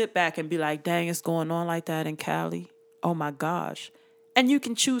could sit back and be like, "Dang, it's going on like that in Cali. Oh my gosh." And you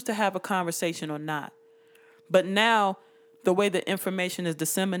can choose to have a conversation or not. But now, the way the information is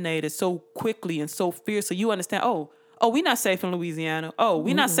disseminated so quickly and so fiercely, you understand, oh, we're not safe in Louisiana. Oh,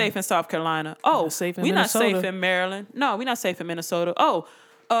 we're not safe in South Carolina. Oh, we're not safe in Maryland. No, we're not safe in Minnesota. Oh,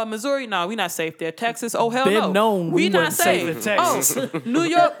 Missouri, no, we're not safe there. Texas, oh, hell no. Known we not safe in Texas. Oh, New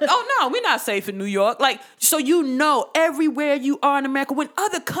York, oh, no, we're not safe in New York. Like, so you know everywhere you are in America, when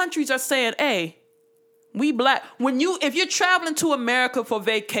other countries are saying, hey, we black. If you're traveling to America for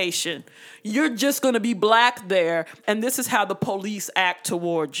vacation, you're just going to be black there, and this is how the police act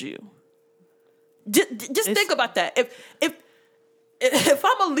towards you. Just think about that. If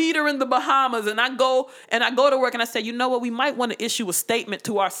I'm a leader in the Bahamas and I go to work and I say, you know what, we might want to issue a statement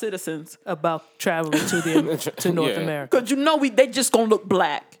to our citizens about traveling to North America, because they just gonna look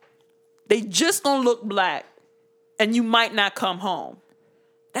black. They just gonna look black, and you might not come home.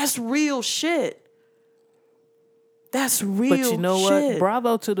 That's real shit. That's real shit. But you know what?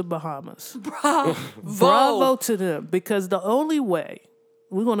 Bravo to the Bahamas. Bravo to them, because the only way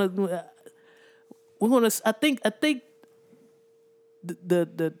we're gonna I think the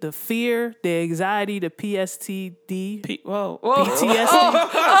fear, the anxiety, the PTSD. PTSD.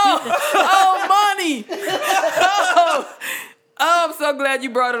 Money. Oh, I'm so glad you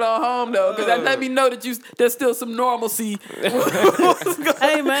brought it on home, though, because that let me know that there's still some normalcy.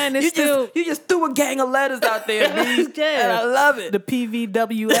 Hey, man, you just threw a gang of letters out there, B. Yeah, and I love it. The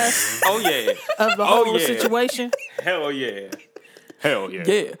PVWS. Oh yeah. Of the whole situation. Hell yeah. Hell yeah.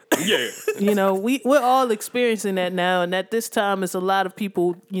 Yeah. Yeah. You know, we're all experiencing that now, and at this time, it's a lot of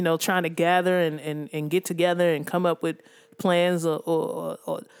people, you know, trying to gather and get together and come up with plans or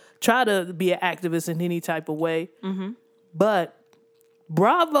try to be an activist in any type of way. Mm-hmm. But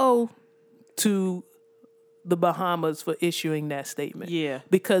bravo to the Bahamas for issuing that statement. Yeah.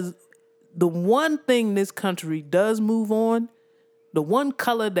 Because the one thing this country does move on, the one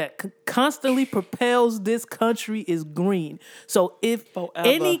color that constantly propels this country is green. So if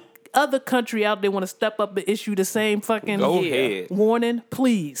any other country out there want to step up and issue the same fucking warning,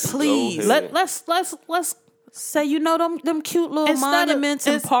 please. Let's say, you know, them cute little monuments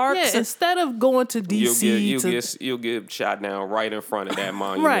and parks. Yeah, instead of going to DC, you'll get shot down right in front of that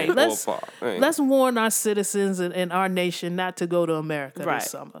monument. Right. Let's warn our citizens and our nation not to go to America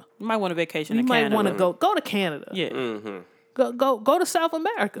this summer. You might want a vacation in Canada. You might want to go to Canada. Yeah. Mm-hmm. Go to South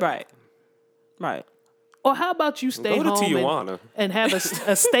America. Right. Or how about you stay home and have a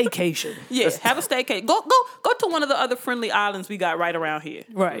staycation? Yes, have a staycation. Go to one of the other friendly islands we got right around here.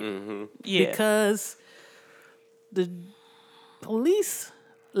 Right. Mm-hmm. Yeah. Because the police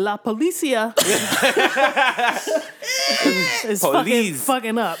La Policia is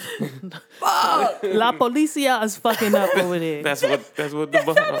fucking up. La Policia is fucking up over there. That's what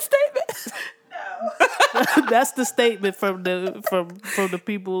the statement. That's the statement from the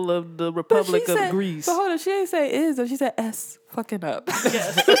people of the Republic of Greece. But hold on, she ain't say is, though. She said S fucking up.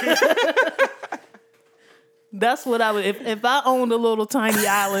 Yes. That's what I would if I owned a little tiny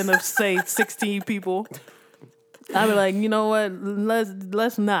island of say 16 people. I'd be like, you know what?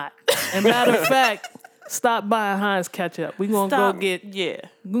 Let's not. And matter of fact, stop buying Heinz ketchup. We're gonna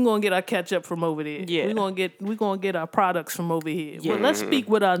we're gonna get our ketchup from over there. Yeah. We're gonna get our products from over here. Yeah. Well, let's speak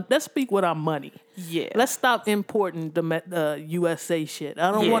with our money. Yeah. Let's stop importing the USA shit.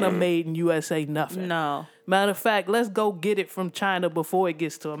 I don't want a made in USA nothing. No. Matter of fact, let's go get it from China before it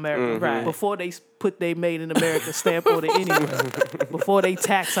gets to America. Right. Before they put they made in America stamp on it anyway. Before they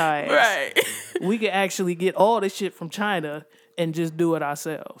tax our ass. Right. We can actually get all this shit from China and just do it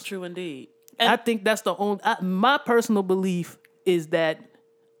ourselves. True indeed. I think that's the only. My personal belief is that,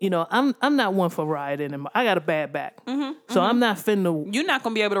 you know, I'm not one for riding. I got a bad back, so I'm not finna. You're not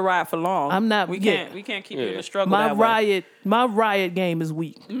gonna be able to ride for long. I'm not. We can't keep you in the struggle. My that way. My riot game is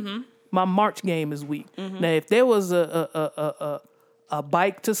weak. Mm-hmm. My march game is weak. Mm-hmm. Now, if there was a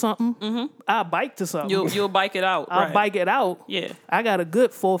bike to something, I'll bike to something. You'll bike it out. I'll bike it out. Yeah. I got a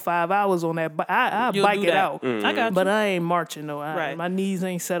good 4 or 5 hours on that bike. I'll bike it out. I got you. But I ain't marching though. Right. My knees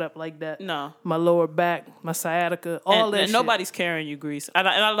ain't set up like that. No. My lower back, my sciatica, all that and shit. nobody's carrying you, Grease. And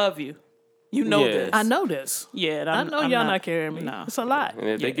I love you. You know this. I know this. Yeah. I know y'all not carrying me. No. It's a lot. And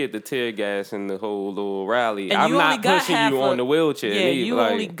if they get the tear gas and the whole little rally, And I'm you only not got pushing half you on the wheelchair. Yeah, you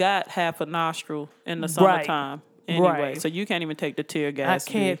like, only got half a nostril in the summertime. Anyway, Right. so you can't even take the tear gas.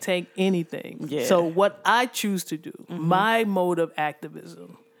 I can't take anything. Yeah. So what I choose to do, my mode of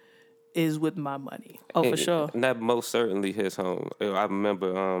activism, is with my money. Oh, for sure. And that most certainly hits home. I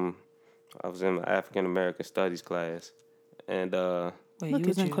remember I was in my African American Studies class, and Wait, you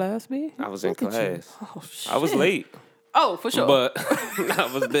was in class, B? I was in class. Oh, shit. I was late, Oh, for sure. but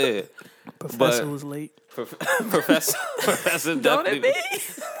I was there. Professor But- was late. Professor Don't it definitely. be?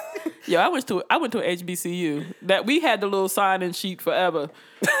 Yo, I went to a HBCU that we had the little sign-in sheet forever.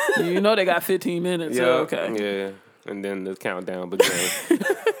 You know they got 15 minutes. Yeah, So okay. yeah, and then the countdown began.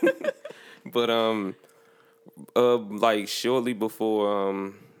 But like shortly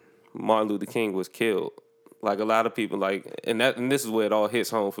before Martin Luther King was killed, like a lot of people like, and this is where it all hits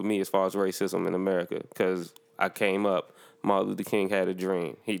home for me as far as racism in America, because I came up. Martin Luther King had a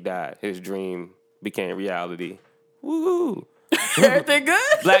dream. He died. His dream became reality. Woo! Everything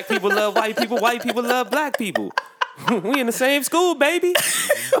good? Black people love white people. White people love black people. We in the same school, baby.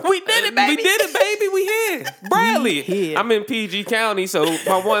 We did it, baby. We did it, baby. We here. Bradley. We here. I'm in PG County, so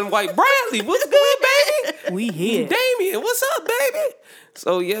my one white Bradley. What's good, baby? We here. Damien, what's up, baby?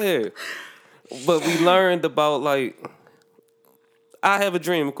 So yeah. But we learned about like I Have a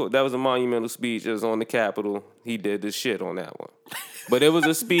Dream. Of course, that was a monumental speech. It was on the Capitol. He did the shit on that one. But it was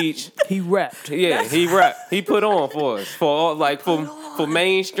a speech. He rapped. Yeah, he rapped. He put on for us for all, like for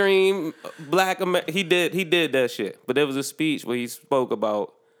mainstream black America. He did that shit. But there was a speech where he spoke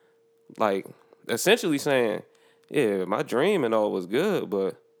about like essentially saying, "Yeah, my dream and all was good,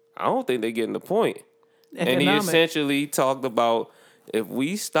 but I don't think they getting the point." And he essentially talked about if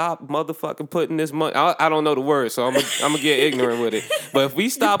we stop motherfucking putting this money, I don't know the words, so I'm gonna get ignorant with it. But if we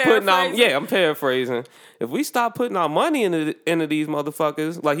stop putting our, I'm paraphrasing. If we stop putting our money into these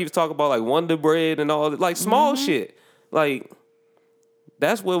motherfuckers, like he was talking about like Wonder Bread and all that, like small shit, like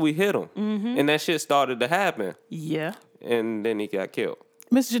that's where we hit him, and that shit started to happen. Yeah. And then he got killed.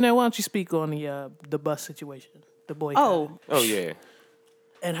 Mr. Janelle, why don't you speak on the bus situation, the boycott? Oh yeah.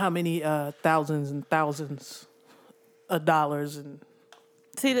 And how many thousands and thousands of dollars and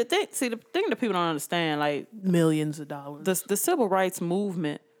See the thing that people don't understand, like millions of dollars. the civil rights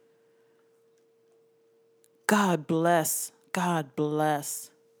movement. God bless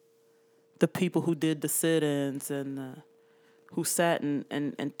the people who did the sit-ins and who sat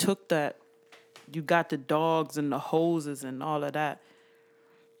and took that. You got the dogs and the hoses and all of that.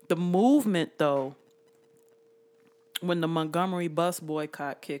 The movement, though, when the Montgomery bus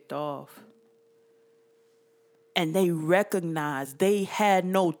boycott kicked off, and they recognized, they had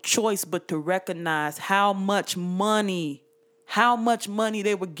no choice but to recognize how much money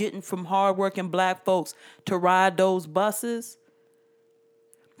they were getting from hardworking black folks to ride those buses.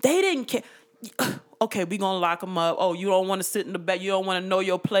 They didn't care. Okay, we gonna lock them up. Oh, you don't want to sit in the back. You don't want to know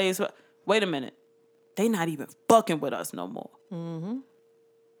your place. Wait a minute. They not even fucking with us no more. Mm-hmm.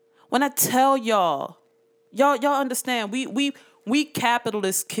 When I tell y'all understand, we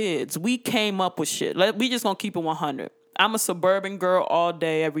capitalist kids. We came up with shit. We just gonna keep it 100. I'm a suburban girl all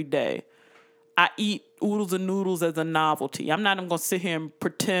day, every day. I eat oodles and noodles as a novelty. I'm not even going to sit here and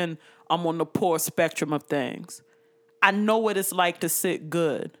pretend I'm on the poor spectrum of things. I know what it's like to sit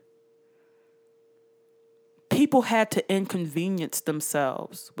good. People had to inconvenience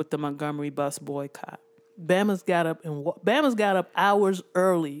themselves with the Montgomery bus boycott. Bama's got up hours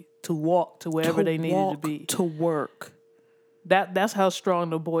early to walk to wherever they needed to be. To work. That's how strong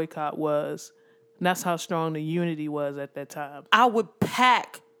the boycott was. And that's how strong the unity was at that time. I would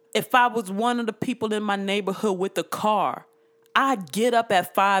pack. If I was one of the people in my neighborhood with a car, I'd get up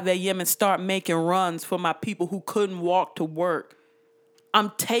at 5 a.m. and start making runs for my people who couldn't walk to work.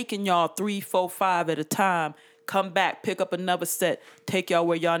 I'm taking y'all 3, 4, 5 at a time. Come back, pick up another set, take y'all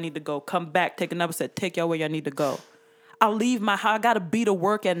where y'all need to go. Come back, take another set, take y'all where y'all need to go. I'll leave my house. I got to be to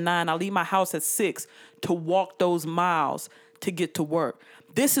work at 9. I'll leave my house at 6 to walk those miles to get to work.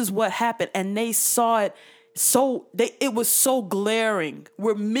 This is what happened. And they saw it. It was so glaring.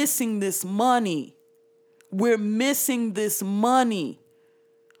 We're missing this money. We're missing this money.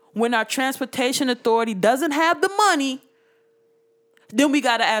 When our transportation authority doesn't have the money, then we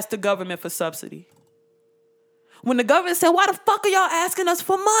got to ask the government for subsidy. When the government said, why the fuck are y'all asking us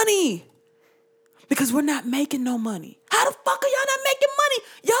for money? Because we're not making no money. How the fuck are y'all not making money?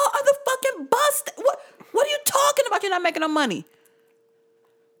 Y'all are the fucking bust. What are you talking about? You're not making no money.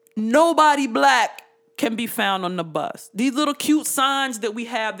 Nobody black can be found on the bus. These little cute signs that we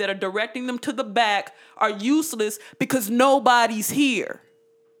have that are directing them to the back are useless because nobody's here.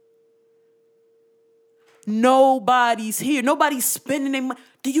 Nobody's here. Nobody's spending their money.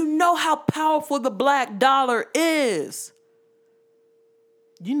 Do you know how powerful the black dollar is?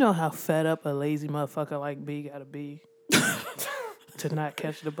 You know how fed up a lazy motherfucker like me gotta be to not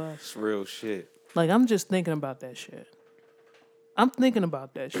catch the bus? It's real shit. Like, I'm just thinking about that shit.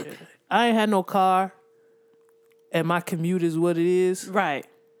 I ain't had no car, and my commute is what it is. Right.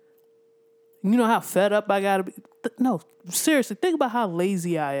 You know how fed up I gotta be? No, seriously, think about how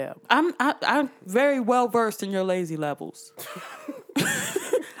lazy I am. I'm very well versed in your lazy levels.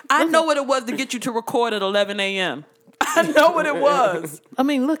 I know what it was to get you to record at 11 a.m. I know what it was. I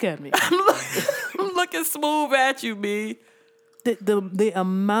mean, look at me. I'm looking smooth at you, B. The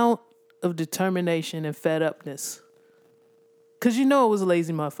amount of determination and fed upness. Cause you know it was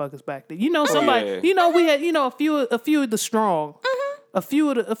lazy motherfuckers back then. You know somebody. Yeah. You know we had. You know a few of the strong. Mm-hmm. A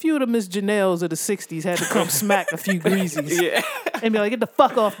few of the Miss Janelles of the '60s had to come smack a few greasies. Yeah. And be like, get the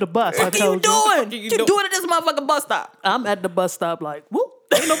fuck off the bus. What are you doing? You doing at this motherfucking bus stop? I'm at the bus stop like, whoop.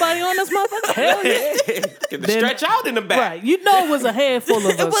 Ain't nobody on this motherfucker. Hell yeah. Get the stretch out in the back. Right. You know it was a handful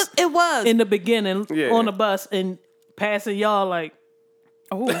of us. It was. In the beginning on the bus and passing y'all like,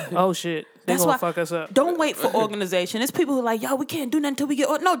 oh shit. They're gonna fuck us up. Don't wait for organization. It's people who are like, yo, we can't do nothing until we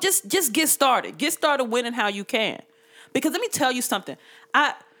get... No, just get started. Get started winning how you can. Because let me tell you something.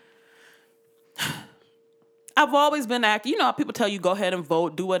 I've always been active. You know how people tell you, go ahead and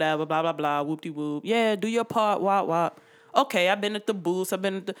vote, do whatever, blah, blah, blah, whoop-de-whoop. Yeah, do your part, wop, wop. Okay, I've been at the booths.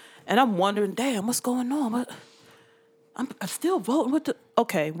 And I'm wondering, damn, what's going on? I'm still voting with the...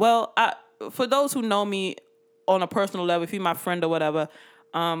 Okay, well, for those who know me on a personal level, if you're my friend or whatever,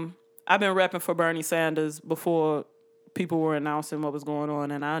 I've been repping for Bernie Sanders before people were announcing what was going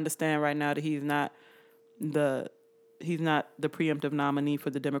on, and I understand right now that he's not the preemptive nominee for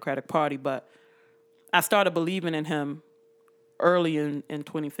the Democratic Party, but I started believing in him early in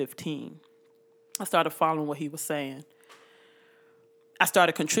 2015. I started following what he was saying. I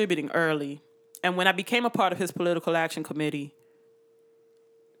started contributing early, and when I became a part of his political action committee,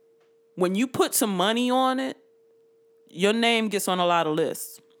 when you put some money on it, your name gets on a lot of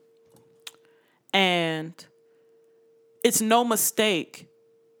lists. And it's no mistake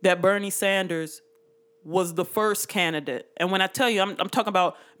that Bernie Sanders was the first candidate. And when I tell you, I'm talking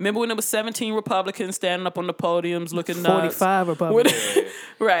about, remember when there was 17 Republicans standing up on the podiums looking nuts? 45 Republicans.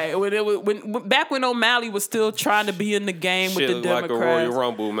 Right. When back when O'Malley was still trying to be in the game with the Democrats. Like a Royal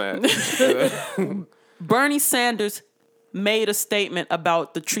Rumble match. Bernie Sanders made a statement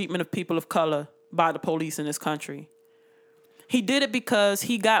about the treatment of people of color by the police in this country. He did it because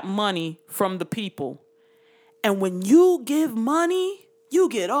he got money from the people. And when you give money, you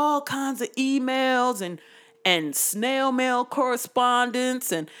get all kinds of emails and snail mail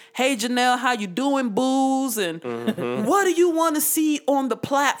correspondence and, hey, Janelle, how you doing, booze? And what do you want to see on the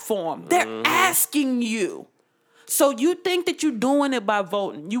platform? They're asking you. So you think that you're doing it by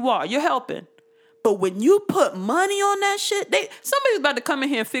voting. You are. You're helping. But when you put money on that shit, somebody's about to come in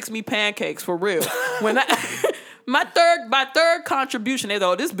here and fix me pancakes for real. When my third contribution, they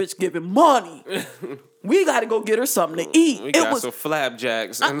thought, this bitch giving money. We got to go get her something to eat. We got some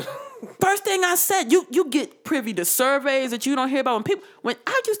flapjacks. First thing I said, you get privy to surveys that you don't hear about. When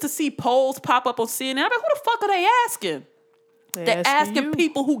I used to see polls pop up on CNN, I'm like, who the fuck are they asking? They're asking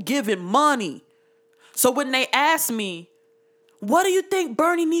people who giving money. So when they ask me, what do you think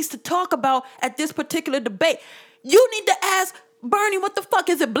Bernie needs to talk about at this particular debate? You need to ask Bernie, what the fuck?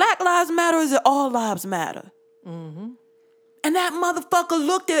 Is it Black Lives Matter or is it All Lives Matter? Mm-hmm. And that motherfucker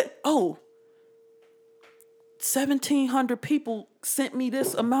looked at, 1,700 people sent me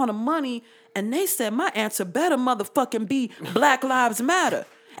this amount of money, and they said my answer better motherfucking be Black Lives Matter.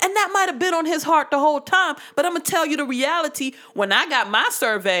 And that might have been on his heart the whole time, but I'm going to tell you the reality. When I got my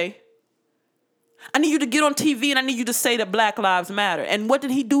survey, I need you to get on TV and I need you to say that Black Lives Matter. And what did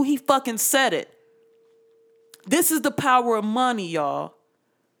he do? He fucking said it. This is the power of money, y'all.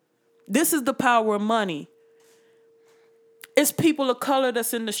 This is the power of money. It's people of color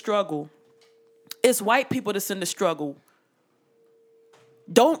that's in the struggle. It's white people that's in the struggle.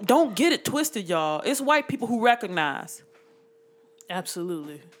 Don't get it twisted, y'all. It's white people who recognize.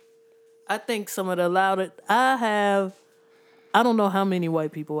 Absolutely. I think some of the loudest I don't know how many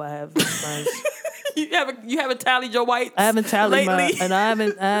white people I have as friends. You haven't tallied your whites. I haven't tallied lately. and I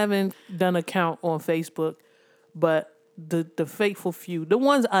haven't done a count on Facebook, but the faithful few, the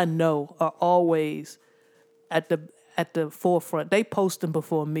ones I know, are always at the forefront. They post them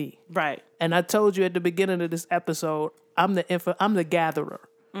before me. Right. And I told you at the beginning of this episode, I'm the gatherer.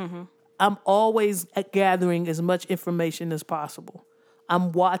 Mm-hmm. I'm always gathering as much information as possible.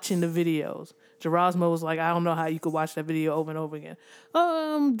 I'm watching the videos. Gerasmo was like, I don't know how you could watch that video over and over again.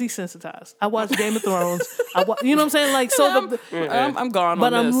 I'm desensitized. I watch Game of Thrones. You know what I'm saying? Like, so I'm gone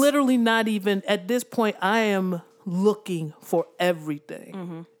but on this. I'm literally not even, at this point, I am looking for everything.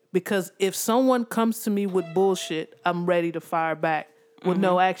 Mm-hmm. Because if someone comes to me with bullshit, I'm ready to fire back. Well,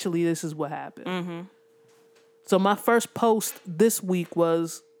 no, actually, this is what happened. Mm-hmm. So my first post this week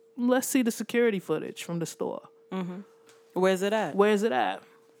was, let's see the security footage from the store. Mm-hmm. Where's it at? Where's it at?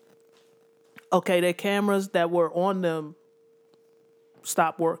 Okay, their cameras that were on them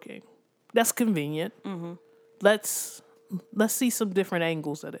stopped working. That's convenient. Mm-hmm. Let's see some different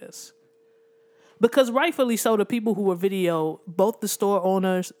angles of this. Because rightfully so, the people who were video, both the store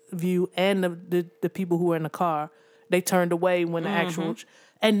owners' view and the people who were in the car, they turned away when the actual...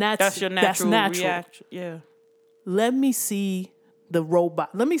 And that's your natural reaction. Yeah. Let me see the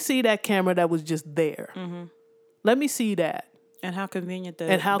robot. Let me see that camera that was just there. Mm-hmm. Let me see that. And how convenient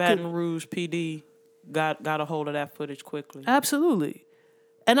that Baton Rouge PD got a hold of that footage quickly. Absolutely.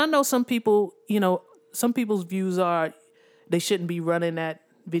 And I know some people, some people's views are they shouldn't be running that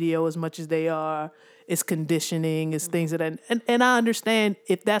video as much as they are. It's conditioning. It's things of that. And I understand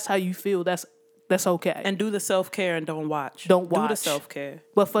if that's how you feel, that's okay. And do the self-care and don't watch. Don't watch. Do the self-care.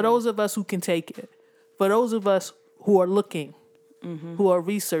 But for those of us who can take it, for those of us who are looking, who are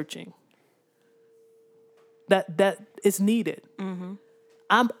researching, that is needed. Mm-hmm.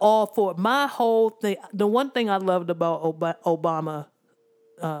 I'm all for it. My whole thing, the one thing I loved about Obama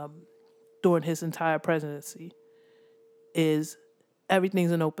during his entire presidency is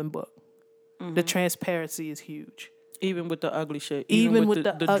everything's an open book. Mm-hmm. The transparency is huge. Even with the ugly shit. Even with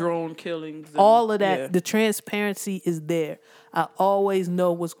the drone killings. All of that. The transparency is there. I always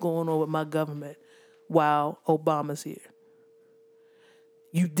know what's going on with my government while Obama's here.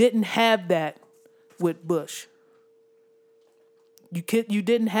 You didn't have that with Bush. You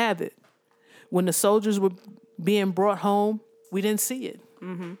didn't have it. When the soldiers were being brought home, we didn't see it.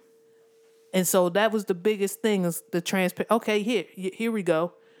 Mm-hmm. And so that was the biggest thing, is the transparent. Okay, here we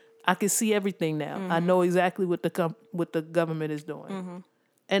go. I can see everything now. Mm-hmm. I know exactly what the government is doing. Mm-hmm.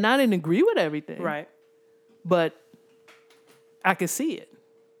 And I didn't agree with everything. Right. But I can see it.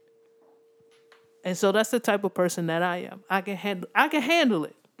 And so that's the type of person that I am. I can handle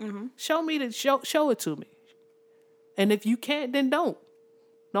it. Mm-hmm. Show it to me. And if you can't, then don't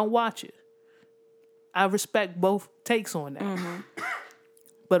watch it. I respect both takes on that. Mm-hmm.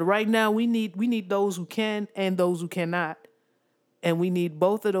 But right now we need those who can and those who cannot. And we need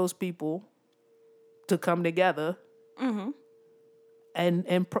both of those people to come together. Mm-hmm.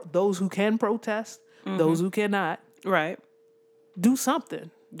 And those who can protest, those who cannot. Right. Do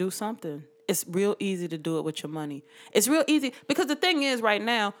something. Do something. It's real easy to do it with your money. It's real easy because the thing is, right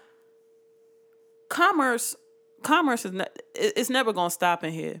now, commerce is never going to stop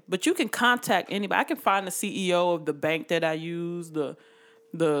in here. But you can contact anybody. I can find the CEO of the bank that I use, the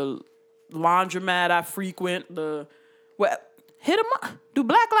laundromat I frequent, hit them up. Do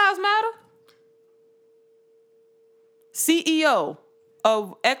Black Lives Matter? CEO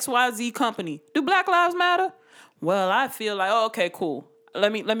of XYZ company. Do Black Lives Matter? Well, I feel like, okay, cool.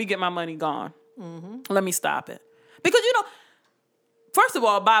 Let me get my money gone. Mm-hmm. Let me stop it. Because, first of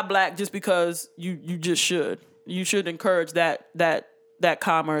all, buy black just because you just should. You should encourage that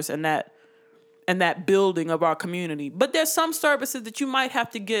commerce and that building of our community. But there's some services that you might have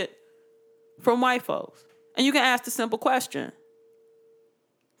to get from white folks. And you can ask the simple question.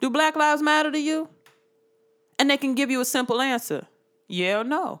 Do Black Lives Matter to you? And they can give you a simple answer. Yeah or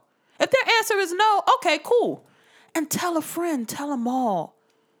no. If their answer is no, okay, cool. And tell a friend, tell them all.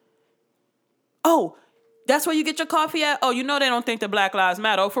 Oh, that's where you get your coffee at? Oh, you know they don't think that Black Lives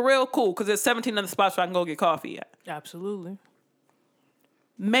Matter. Oh, for real? Cool, because there's 17 other spots where I can go get coffee at. Absolutely.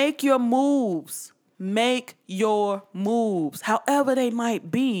 Make your moves. Make your moves, however they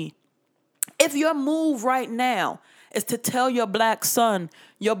might be. If your move right now is to tell your black son,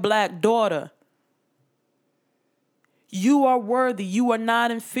 your black daughter, you are worthy, you are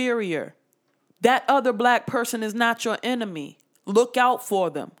not inferior. That other black person is not your enemy. Look out for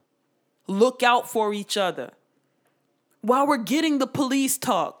them. Look out for each other. While we're getting the police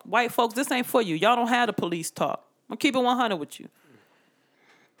talk, white folks, this ain't for you. Y'all don't have the police talk. I'm keeping 100 with you.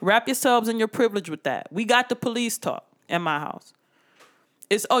 Wrap yourselves in your privilege with that. We got the police talk in my house.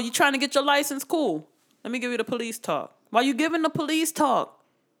 It's, oh, you trying to get your license? Cool. Let me give you the police talk. While you giving the police talk,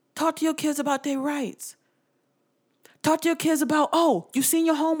 talk to your kids about their rights. Talk to your kids about, oh, you seen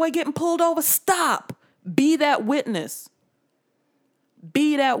your homeboy getting pulled over? Stop. Be that witness.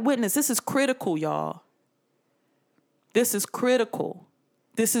 Be that witness. This is critical, y'all. This is critical.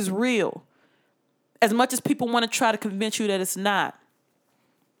 This is real. As much as people want to try to convince you that it's not.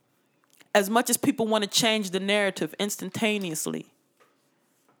 As much as people want to change the narrative instantaneously.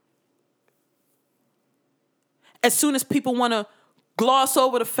 As soon as people want to gloss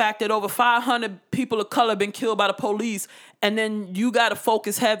over the fact that over 500 people of color been killed by the police, and then you got to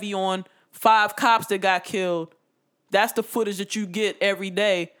focus heavy on 5 cops that got killed. That's the footage that you get every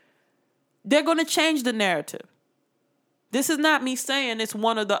day. They're going to change the narrative. This is not me saying it's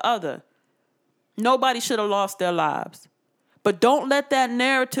one or the other. Nobody should have lost their lives. But don't let that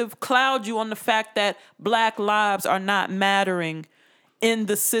narrative cloud you on the fact that black lives are not mattering in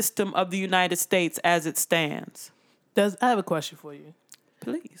the system of the United States as it stands. I have a question for you.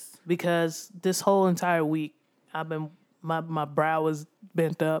 Please. Because this whole entire week, my brow is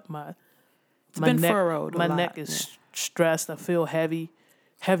bent up. It's been furrowed. My neck is stressed. I feel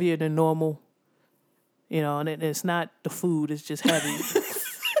heavier than normal. You know, and it's not the food; it's just heavy.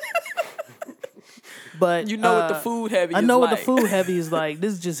 But you know what the food heavy is like. I know what the food heavy is like.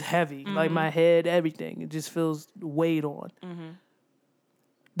 This is just heavy. Mm-hmm. Like my head, everything. It just feels weighed on. Mm-hmm.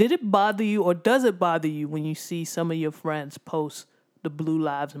 Did it bother you, or does it bother you when you see some of your friends post the Blue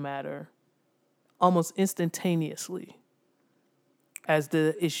Lives Matter almost instantaneously as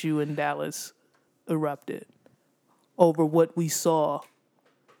the issue in Dallas erupted over what we saw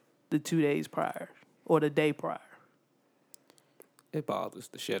the 2 days prior or the day prior? It bothers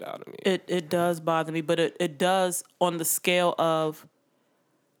the shit out of me. It does bother me, but it does on the scale of,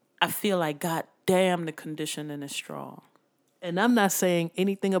 I feel like, God damn, the conditioning is strong. And I'm not saying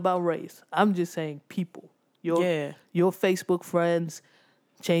anything about race. I'm just saying people. Your Facebook friends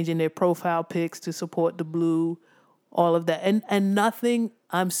changing their profile pics to support the blue, all of that. And nothing,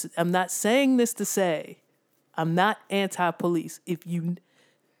 I'm not saying this to say I'm not anti-police. And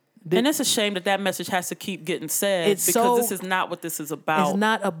it's a shame that message has to keep getting said because this is not what this is about. It's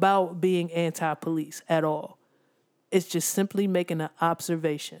not about being anti-police at all. It's just simply making an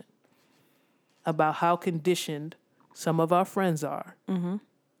observation about how conditioned some of our friends are, mm-hmm.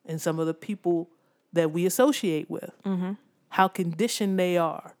 and some of the people that we associate with, mm-hmm. how conditioned they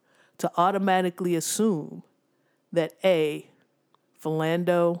are to automatically assume that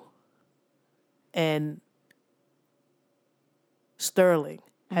Philando and Sterling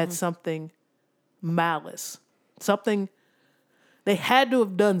mm-hmm. had something malice, they had to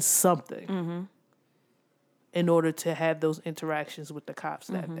have done something mm-hmm. in order to have those interactions with the cops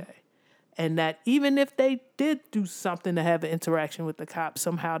mm-hmm. that day. And that even if they did do something to have an interaction with the cops,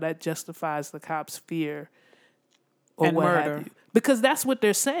 somehow that justifies the cops' fear or and what murder. have you. Because that's what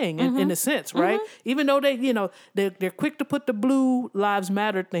they're saying in a sense, right? Mm-hmm. Even though they're quick to put the Blue Lives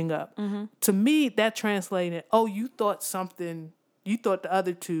Matter thing up. Mm-hmm. To me, that translated, you thought the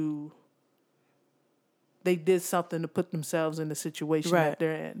other two, they did something to put themselves in the situation that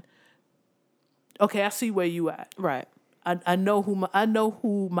they're in. Okay, I see where you at. Right. I know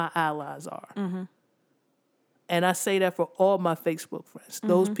who my allies are, mm-hmm. and I say that for all my Facebook friends. Mm-hmm.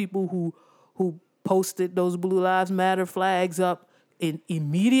 Those people who posted those Blue Lives Matter flags up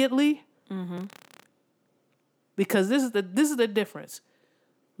immediately, mm-hmm. because this is the difference.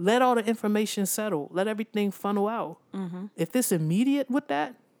 Let all the information settle. Let everything funnel out. Mm-hmm. If it's immediate with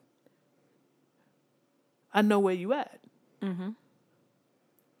that, I know where you at. Mm-hmm.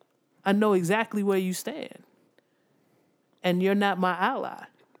 I know exactly where you stand. And you're not my ally.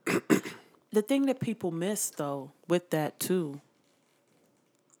 The thing that people miss, though, with that, too,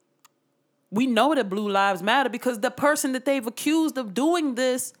 we know that Blue Lives Matter because the person that they've accused of doing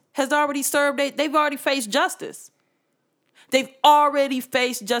this has already served, they've already faced justice. They've already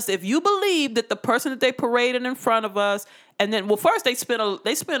faced justice. If you believe that the person that they paraded in front of us, and then, well, first they spent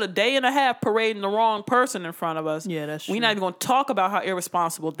a day and a half parading the wrong person in front of us. Yeah, that's true. We're not even going to talk about how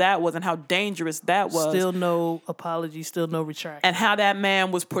irresponsible that was and how dangerous that was. Still no apology, still no retraction. And how that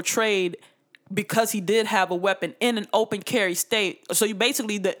man was portrayed because he did have a weapon in an open carry state. So you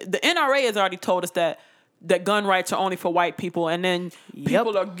basically, the NRA has already told us that gun rights are only for white people. And then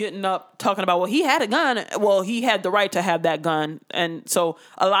people are getting up talking about, well, he had a gun. Well, he had the right to have that gun. And so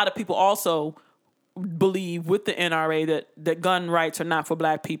a lot of people also believe with the NRA that gun rights are not for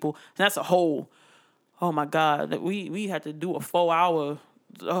black people. And that's a whole, oh my God, we had to do a 4-hour,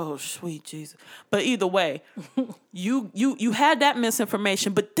 oh sweet Jesus. But either way, you had that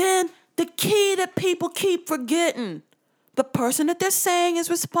misinformation, but then the key that people keep forgetting, the person that they're saying is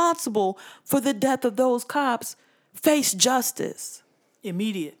responsible for the death of those cops face justice.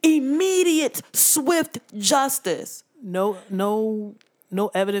 Immediate, swift justice. No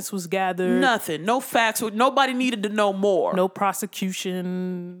evidence was gathered. Nothing. No facts. Nobody needed to know more. No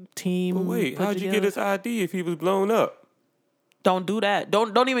prosecution team. But wait, how'd you get his ID if he was blown up? Don't do that.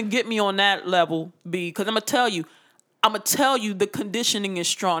 Don't even get me on that level, B, because I'm gonna tell you the conditioning is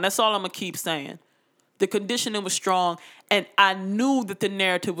strong. That's all I'm gonna keep saying. The conditioning was strong, and I knew that the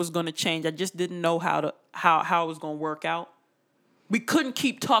narrative was gonna change. I just didn't know how it was gonna work out. We couldn't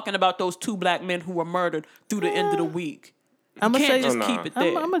keep talking about those 2 black men who were murdered through the end of the week. I'm gonna keep it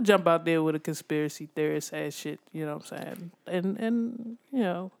there. I'm gonna jump out there with a conspiracy theorist ass shit. You know what I'm saying?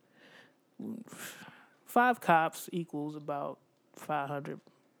 And 5 cops equals about 500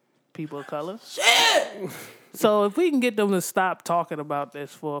 people of color. Shit! So if we can get them to stop talking about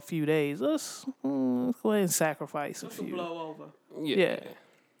this for a few days, let's go ahead and sacrifice a few. Blow over. Yeah.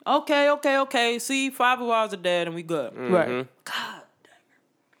 Okay. See, 5 of ours are dead and we good. Mm-hmm. Right. God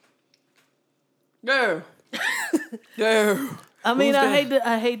dang. Yeah. I mean,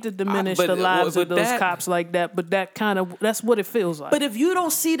 I hate to diminish the lives of those cops like that, but that's what it feels like. But if you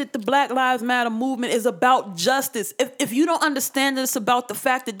don't see that the Black Lives Matter movement is about justice, if you don't understand that it's about the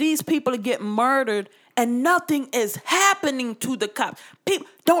fact that these people are getting murdered and nothing is happening to the cops. People,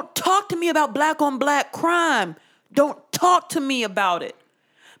 don't talk to me about black on black crime. Don't talk to me about it.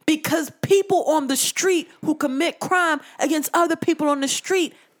 Because people on the street who commit crime against other people on the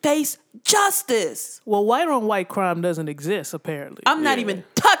street face justice. Well, white on white crime doesn't exist, apparently. I'm not even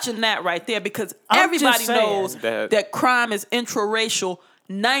touching that right there because everybody knows that crime is intraracial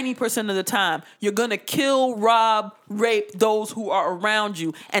 90% of the time. You're going to kill, rob, rape those who are around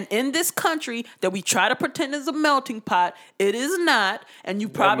you. And in this country that we try to pretend is a melting pot, it is not. And you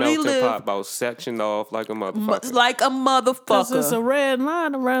probably live pot about sectioned off like a motherfucker. Like a motherfucker. Because it's a red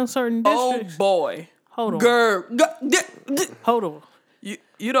line around certain districts. Oh, boy. Hold on. Hold on.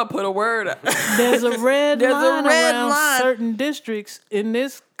 You don't put a word up. There's a red line around certain districts in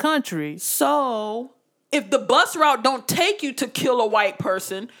this country. So if the bus route don't take you to kill a white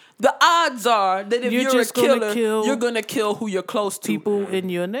person, the odds are that if you're a killer, you're going to kill who you're close to. People in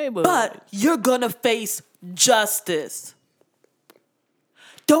your neighborhood. But you're going to face justice.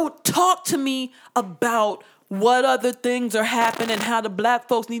 Don't talk to me about what other things are happening, how the black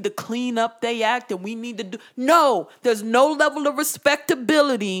folks need to clean up their act and we need to do. No, there's no level of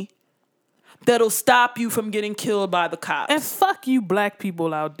respectability that'll stop you from getting killed by the cops. And fuck you black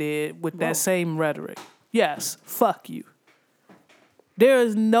people out there with that same rhetoric. Yes, fuck you. There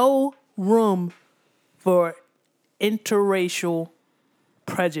is no room for interracial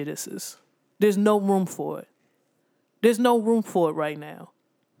prejudices. There's no room for it. There's no room for it right now.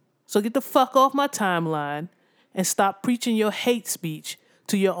 So get the fuck off my timeline and stop preaching your hate speech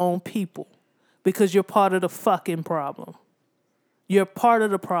to your own people because you're part of the fucking problem. You're part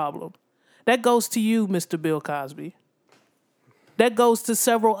of the problem. That goes to you, Mr. Bill Cosby. That goes to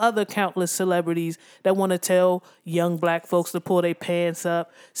several other countless celebrities that want to tell young black folks to pull their pants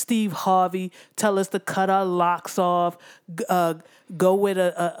up. Steve Harvey, tell us to cut our locks off, go with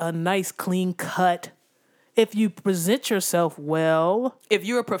a nice clean cut. If you present yourself well. If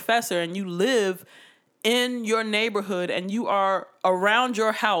you're a professor and you live in your neighborhood and you are around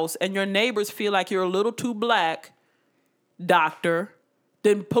your house and your neighbors feel like you're a little too black, doctor,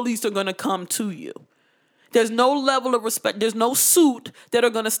 then police are going to come to you. There's no level of respect. There's no suit that are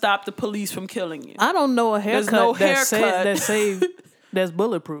going to stop the police from killing you. I don't know a haircut that's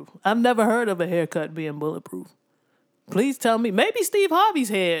bulletproof. I've never heard of a haircut being bulletproof. Please tell me. Maybe Steve Harvey's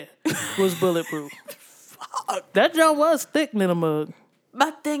hair was bulletproof. That joint was thick in a mug.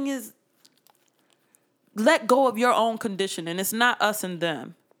 My thing is, let go of your own conditioning. It's not us and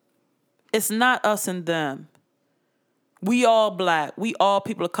them. It's not us and them. We all black. We all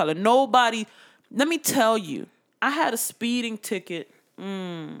people of color. Nobody, let me tell you, I had a speeding ticket.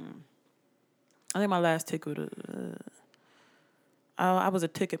 I think my last ticket was, I was a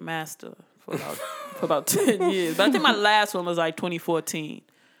ticket master for about 10 years. But I think my last one was like 2014.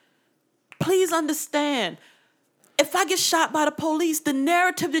 Please understand, if I get shot by the police, the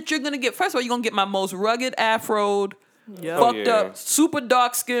narrative that you're going to get, first of all, you're going to get my most rugged afroed, fucked up, super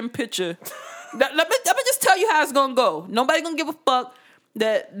dark skinned picture. Let me just tell you how it's going to go. Nobody going to give a fuck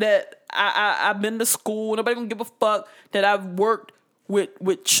that I've been to school. Nobody going to give a fuck that I've worked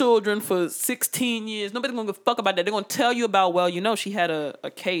with children for 16 years. Nobody's going to give a fuck about that. They're going to tell you about, well, she had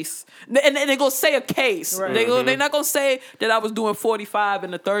a case. And they're going to say a case. Right. They're not going to say that I was doing 45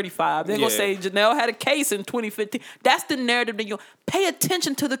 and a 35. They're going to say Janelle had a case in 2015. That's the narrative that you pay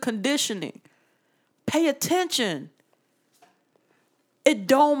attention to the conditioning. Pay attention. It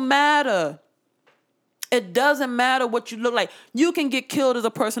don't matter. It doesn't matter what you look like. You can get killed as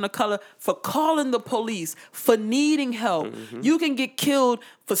a person of color for calling the police, for needing help. Mm-hmm. You can get killed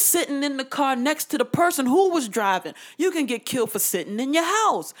for sitting in the car next to the person who was driving. You can get killed for sitting in your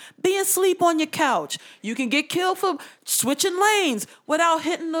house, being asleep on your couch. You can get killed for switching lanes without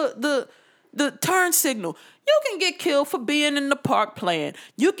hitting the turn signal. You can get killed for being in the park playing.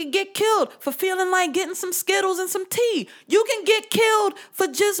 You can get killed for feeling like getting some Skittles and some tea. You can get killed for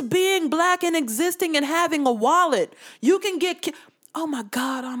just being black and existing and having a wallet. You can get killed. Oh my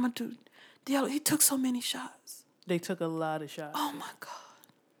God, he took so many shots. They took a lot of shots. Oh my God.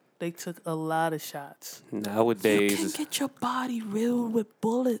 They took a lot of shots. Nowadays, you can get your body riddled with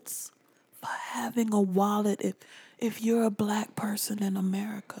bullets for having a wallet if you're a black person in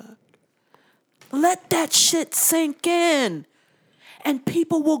America. Let that shit sink in. And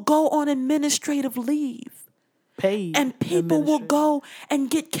people will go on administrative leave. Paid. And people will go and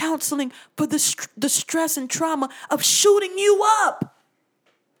get counseling for the stress and trauma of shooting you up.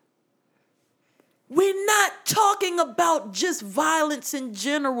 We're not talking about just violence in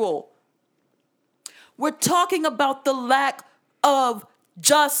general. We're talking about the lack of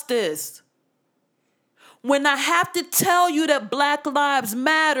justice. When I have to tell you that Black Lives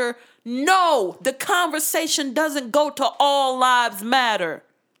Matter, no, the conversation doesn't go to all lives matter.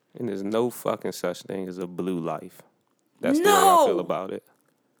 And there's no fucking such thing as a blue life. That's the way I feel about it.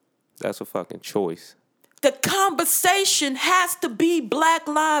 That's a fucking choice. The conversation has to be Black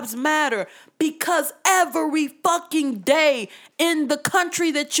Lives Matter because every fucking day in the country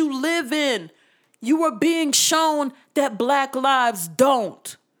that you live in, you are being shown that Black lives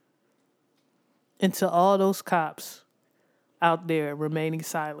don't. And to all those cops out there remaining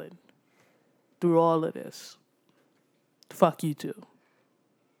silent through all of this, fuck you too.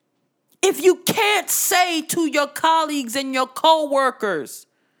 If you can't say to your colleagues and your co-workers,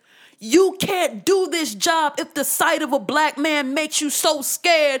 you can't do this job if the sight of a black man makes you so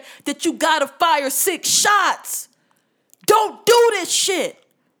scared that you gotta fire 6 shots. Don't do this shit.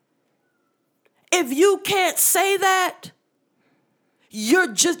 If you can't say that, you're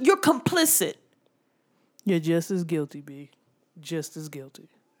complicit. You're just as guilty, B. Just as guilty.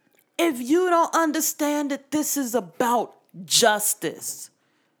 If you don't understand that this is about justice.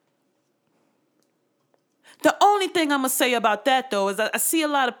 The only thing I'm going to say about that, though, is I see a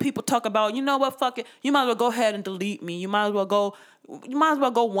lot of people talk about, you know what, fuck it. You might as well go ahead and delete me. You might as well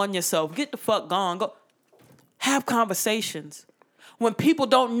go one yourself. Get the fuck gone. Go have conversations. When people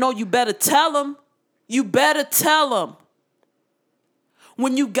don't know, you better tell them. You better tell them.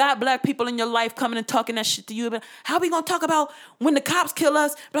 When you got black people in your life coming and talking that shit to you, how we going to talk about when the cops kill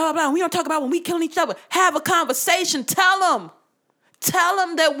us, blah, blah, blah. We don't talk about when we killing each other. Have a conversation. Tell them. Tell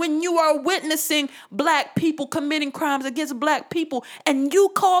them that when you are witnessing black people committing crimes against black people and you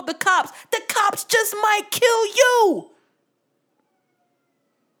call the cops just might kill you.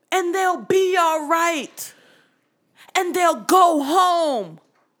 And they'll be all right. And they'll go home.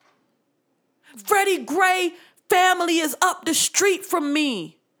 Freddie Gray family is up the street from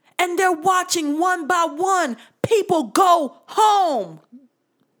me. And they're watching one by one people go home.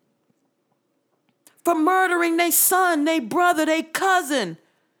 For murdering their son, their brother, their cousin.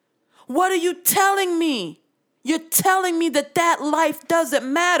 What are you telling me? You're telling me that life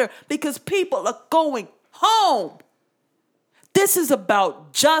doesn't matter because people are going home. This is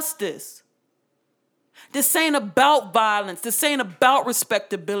about justice. This ain't about violence. This ain't about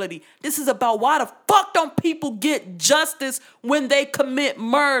respectability. This is about why the fuck don't people get justice when they commit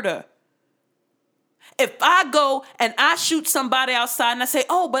murder? If I go and I shoot somebody outside and I say,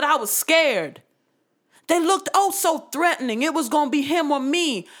 oh, but I was scared. They looked so threatening. It was going to be him or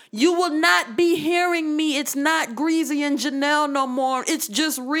me. You will not be hearing me. It's not Greasy and Janelle no more. It's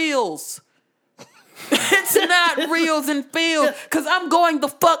just Reels. It's not Reels and Fields because I'm going the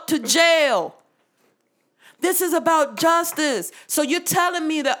fuck to jail. This is about justice. So you're telling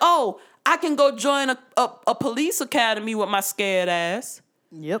me that, I can go join a police academy with my scared ass.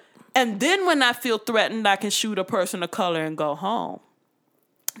 Yep. And then when I feel threatened, I can shoot a person of color and go home.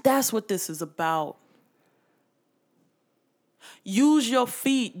 That's what this is about. Use your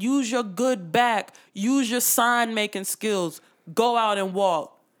feet. Use your good back. Use your sign-making skills. Go out and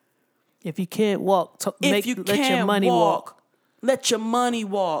walk. If you can't walk, let your money walk. Let your money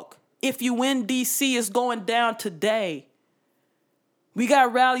walk. If you in D.C., it's going down today. We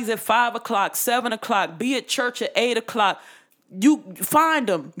got rallies at 5 o'clock, 7 o'clock. Be at church at 8 o'clock. You find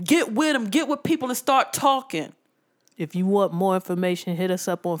them. Get with them. Get with people and start talking. If you want more information, hit us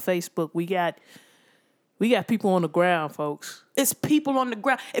up on Facebook. We got people on the ground, folks. It's people on the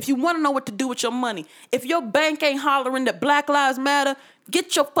ground. If you want to know what to do with your money, if your bank ain't hollering that Black Lives Matter,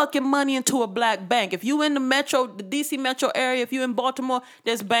 get your fucking money into a black bank. If you in the D.C. metro area, if you in Baltimore,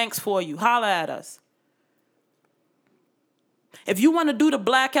 there's banks for you. Holla at us. If you want to do the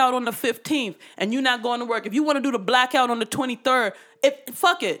blackout on the 15th and you're not going to work, if you want to do the blackout on the 23rd,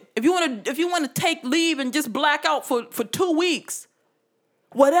 fuck it. If you want to take leave and just black out for 2 weeks,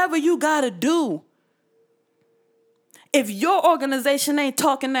 whatever you got to do. If your organization ain't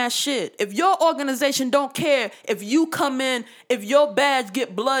talking that shit, if your organization don't care if you come in, if your badge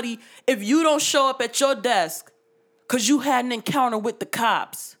get bloody, if you don't show up at your desk because you had an encounter with the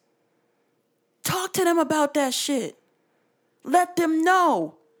cops, talk to them about that shit. Let them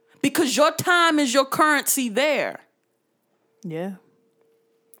know. Because your time is your currency there. Yeah.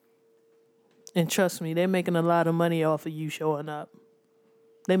 And trust me, they're making a lot of money off of you showing up.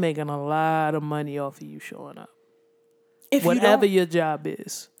 They're making a lot of money off of you showing up. Whatever your job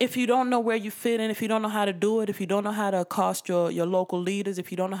is. If you don't know where you fit in, if you don't know how to do it, if you don't know how to accost your local leaders,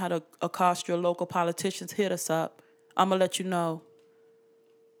 if you don't know how to accost your local politicians, hit us up. I'm going to let you know.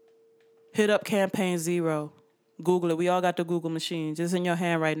 Hit up Campaign Zero. Google it. We all got the Google machines. It's in your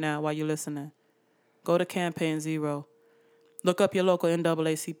hand right now while you're listening. Go to Campaign Zero. Look up your local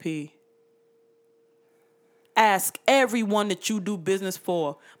NAACP. Ask everyone that you do business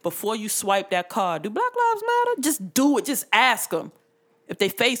for before you swipe that card. Do Black Lives Matter? Just do it. Just ask them. If they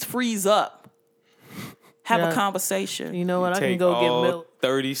face freeze up, have a conversation. You know what? I can go get milk.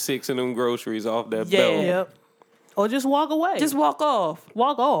 36 of them groceries off that belt. Yep. Or just walk away. Just walk off.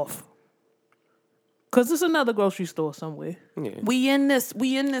 Walk off. Because there's another grocery store somewhere. Yeah. We in this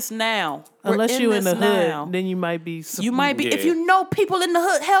now. Unless you're in the hood, then you might be. You might be. Yeah. If you know people in the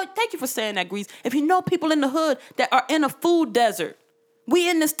hood, hell, thank you for saying that, Grease. If you know people in the hood that are in a food desert, we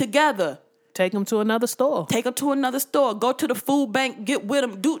in this together. Take them to another store. Take them to another store. Go to the food bank. Get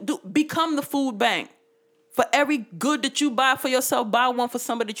with them. Become the food bank. For every good that you buy for yourself, buy one for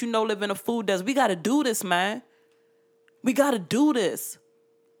somebody that you know live in a food desert. We got to do this, man. We got to do this.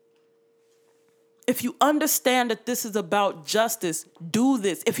 If you understand that this is about justice, do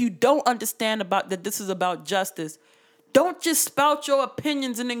this. If you don't understand that this is about justice, don't just spout your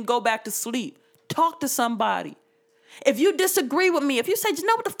opinions and then go back to sleep. Talk to somebody. If you disagree with me, if you say, you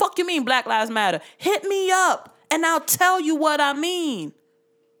know what the fuck you mean Black Lives Matter, hit me up and I'll tell you what I mean.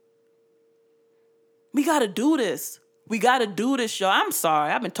 We got to do this. We got to do this, y'all. I'm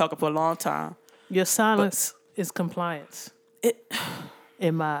sorry. I've been talking for a long time. Your silence is compliance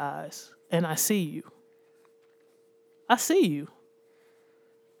in my eyes. And I see you. I see you.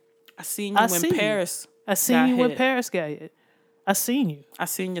 I seen you when Paris. I seen you when Paris got hit. I seen you. I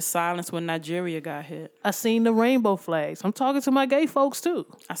seen your silence when Nigeria got hit. I seen the rainbow flags. I'm talking to my gay folks too.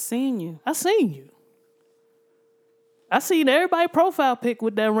 I seen you. I seen you. I seen everybody profile pic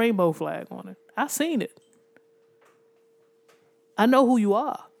with that rainbow flag on it. I seen it. I know who you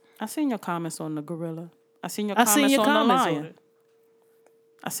are. I seen your comments on the gorilla. I seen your comments on the lion.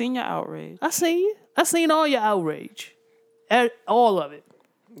 I seen your outrage. I seen you. I seen all your outrage. All of it.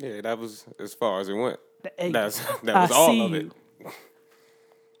 Yeah, that was as far as it went. That was all of it.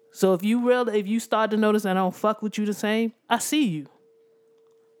 So if you start to notice I don't fuck with you the same, I see you.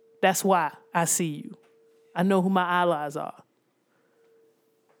 That's why I see you. I know who my allies are.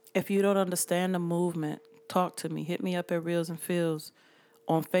 If you don't understand the movement, talk to me. Hit me up at Reels and Fields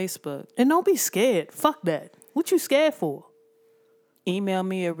on Facebook. And don't be scared. Fuck that. What you scared for? Email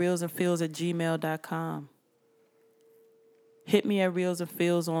me at reelsandfields@gmail.com. Hit me at Reels and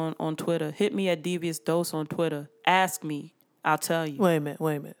Fields on Twitter. Hit me at Devious Dose on Twitter. Ask me. I'll tell you. Wait a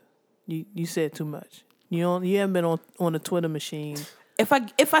minute. You said too much. You haven't been on the Twitter machine. If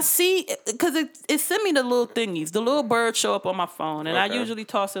I see, because it sent me the little thingies, the little birds show up on my phone, and I usually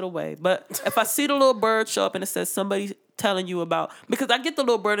toss it away. But if I see the little bird show up and it says somebody telling you about, because I get the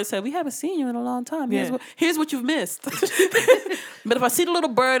little bird and say, we haven't seen you in a long time. Here's what you've missed. But if I see the little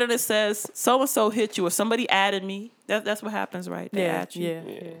bird and it says so and so hit you or somebody added me, that's what happens, right? They add you.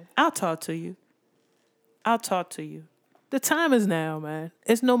 Yeah. I'll talk to you. The time is now, man.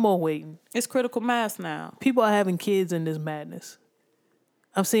 It's no more waiting. It's critical mass now. People are having kids in this madness.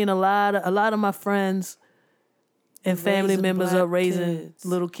 I'm seeing a lot of my friends and family members are raising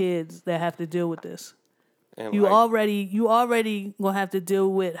little kids that have to deal with this. And you already gonna have to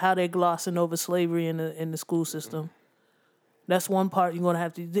deal with how they're glossing over slavery in the school system. That's one part you're gonna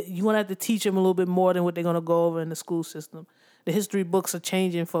have to teach them a little bit more than what they're gonna go over in the school system. The history books are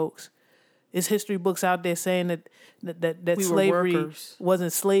changing, folks. There's history books out there saying that slavery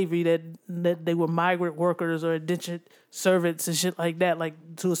wasn't slavery, that they were migrant workers or indentured servants and shit like that. Like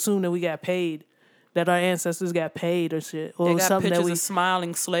to assume that we got paid, that our ancestors got paid or shit. Or they got something pictures that of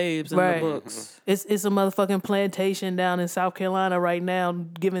smiling slaves in the books. It's a motherfucking plantation down in South Carolina right now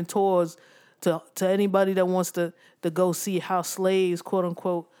giving tours to anybody that wants to go see how slaves, quote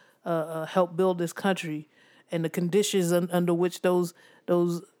unquote, helped build this country and the conditions under which those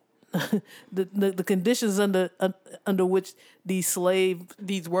the conditions under which these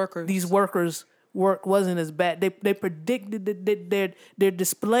workers work wasn't as bad. They predicted that they're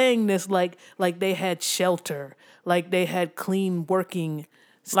displaying this like they had shelter, like they had clean working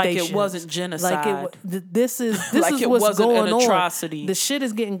stations. Like it wasn't genocide. This is like what's going an atrocity. On. The shit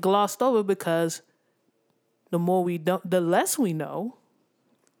is getting glossed over because the less we know,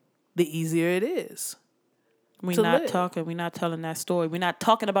 the easier it is. We're not telling that story. We're not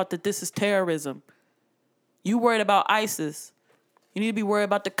talking about that this is terrorism. You worried about ISIS. You need to be worried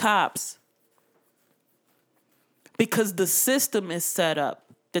about the cops. Because the system is set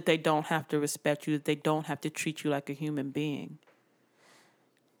up that they don't have to respect you, that they don't have to treat you like a human being.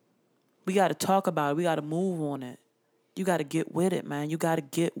 We got to talk about it. We got to move on it. You got to get with it, man. You got to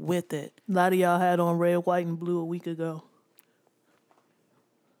get with it. A lot of y'all had on red, white, and blue a week ago.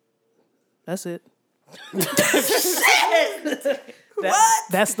 That's it. That's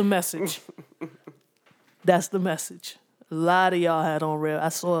the message. That's the message. A lot of y'all had on red. I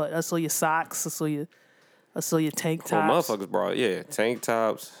saw your socks. I saw your tank tops. Well, motherfuckers brought tank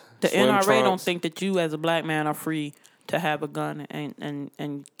tops. The NRA don't think that you as a black man are free to have a gun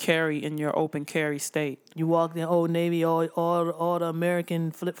and carry in your open carry state. You walked in Old Navy, all the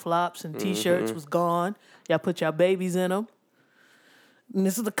American flip flops and T-shirts was gone. Y'all put your babies in them. And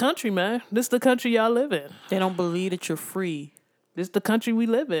this is the country, man. This is the country y'all live in. They don't believe that you're free. This is the country we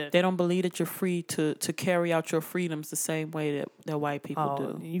live in. They don't believe that you're free to carry out your freedoms the same way that white people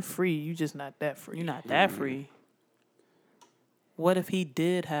do. You free. You just not that free. You're not that free. What if he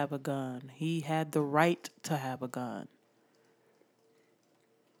did have a gun? He had the right to have a gun.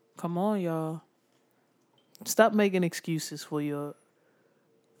 Come on, y'all. Stop making excuses for your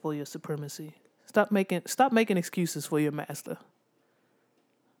supremacy. Stop making excuses for your master.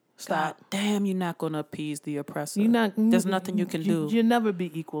 Stop. God damn, you're not going to appease the oppressor. There's nothing you can do. You'll never be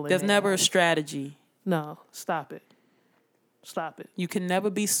equal. There's never a strategy. No, stop it. Stop it. You can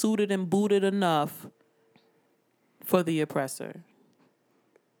never be suited and booted enough for the oppressor.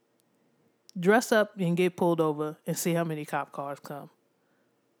 Dress up and get pulled over and see how many cop cars come.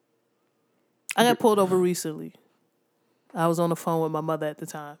 I got pulled over recently. I was on the phone with my mother at the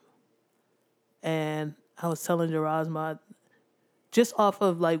time. And I was telling Jerasma, just off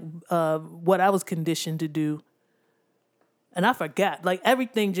of what I was conditioned to do. And I forgot. Like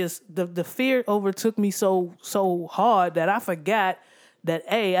everything just the fear overtook me so hard that I forgot that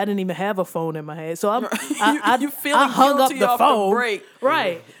I didn't even have a phone in my hand. So I hung up the phone.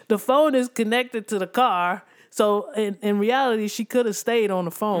 Right. The phone is connected to the car. So in reality, she could have stayed on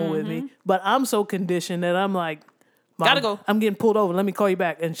the phone with me. But I'm so conditioned that I'm like, gotta go. I'm getting pulled over. Let me call you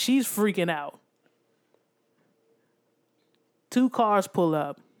back. And she's freaking out. 2 cars pull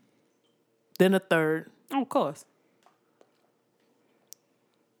up. Then a third. Oh, of course.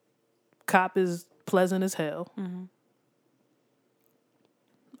 Cop is pleasant as hell. Mm-hmm.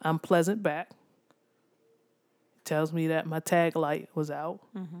 I'm pleasant back. Tells me that my tag light was out.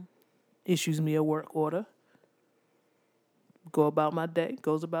 Mm-hmm. Issues me a work order. Go about my day.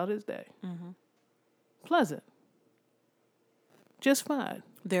 Goes about his day. Mm-hmm. Pleasant. Just fine.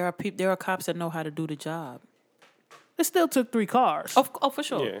 There are cops that know how to do the job. It still took 3 cars. Oh, for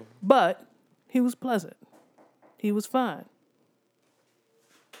sure. Yeah. But he was pleasant. He was fine.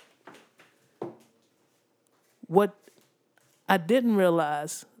 What I didn't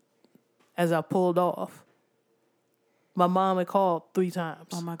realize as I pulled off. My mom had called 3 times.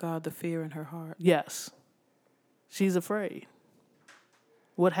 Oh, my God, the fear in her heart. Yes. She's afraid.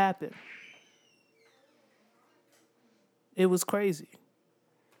 What happened? It was crazy.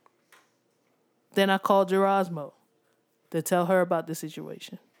 Then I called Gerasmo to tell her about the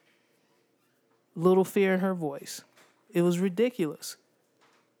situation. Little fear in her voice. It was ridiculous.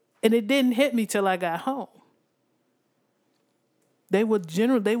 And it didn't hit me till I got home. They were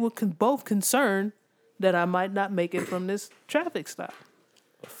both concerned that I might not make it from this traffic stop.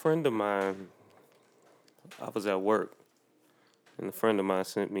 A friend of mine, I was at work, and a friend of mine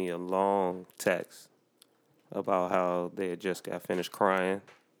sent me a long text about how they had just got finished crying,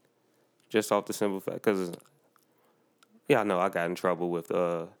 just off the simple fact, because, I know I got in trouble with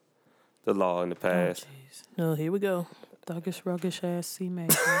the law in the past. Oh, here we go. Thuggish, ruggish ass C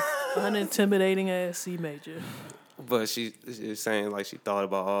major. Unintimidating ass C major. But she's saying like she thought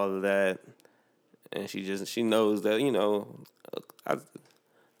about all of that, and she knows that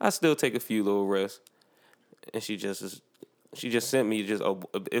I still take a few little risks, and she just sent me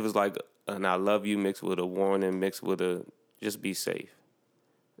it was like an I love you mixed with a warning mixed with a just be safe.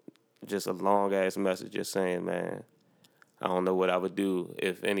 Just a long ass message just saying, man, I don't know what I would do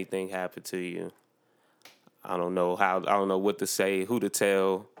if anything happened to you. I don't know what to say, who to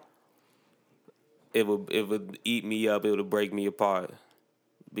tell. It would eat me up. It would break me apart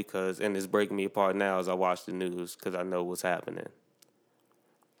and it's breaking me apart now as I watch the news because I know what's happening.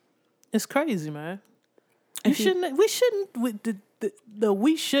 It's crazy, man. We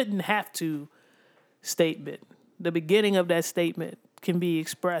shouldn't have to statement. The beginning of that statement can be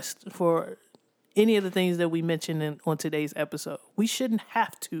expressed for any of the things that we mentioned on today's episode. We shouldn't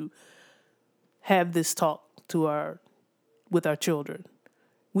have to have this talk with our children.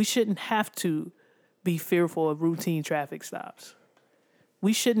 We shouldn't have to be fearful of routine traffic stops.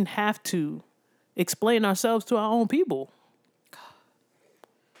 We shouldn't have to explain ourselves to our own people.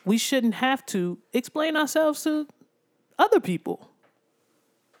 We shouldn't have to explain ourselves to other people.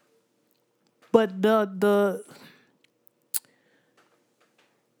 But the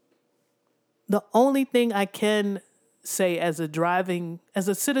only thing I can say as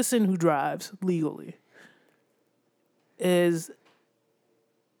a citizen who drives legally is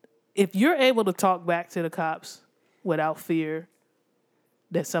if you're able to talk back to the cops without fear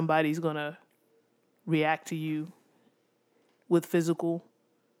that somebody's going to react to you with physical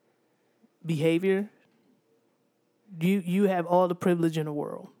behavior, you have all the privilege in the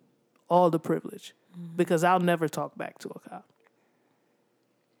world. All the privilege. Mm-hmm. Because I'll never talk back to a cop.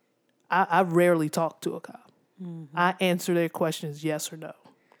 I rarely talk to a cop. Mm-hmm. I answer their questions yes or no.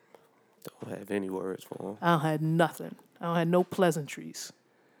 Don't have any words for them. I don't have nothing. I don't have no pleasantries.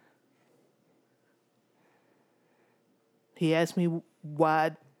 He asked me, do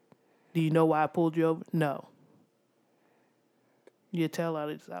you know why I pulled you over? No. Your tail light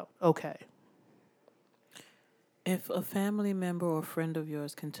is out. Okay. If a family member or friend of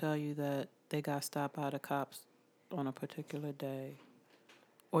yours can tell you that they got stopped by the cops on a particular day,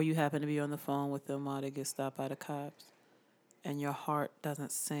 or you happen to be on the phone with them while they get stopped by the cops, and your heart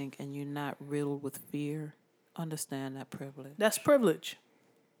doesn't sink and you're not riddled with fear, understand that privilege. That's privilege.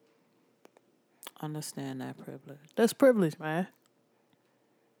 Understand that privilege. That's privilege, man.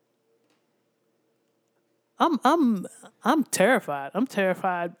 I'm terrified. I'm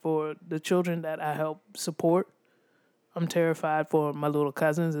terrified for the children that I help support. I'm terrified for my little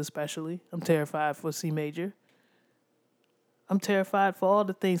cousins, especially. I'm terrified for C Major. I'm terrified for all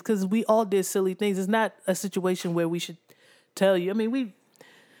the things because we all did silly things. It's not a situation where we should tell you. I mean, we,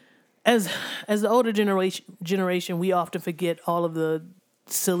 as the older generation, we often forget all of the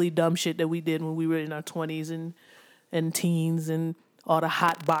silly, dumb shit that we did when we were in our 20s and teens, and all the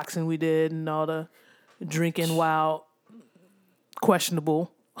hot boxing we did, and all the drinking while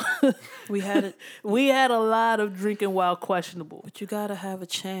questionable. We had a lot of drinking while questionable. But you gotta have a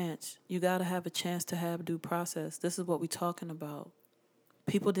chance. You gotta have a chance to have due process. This is what we're talking about.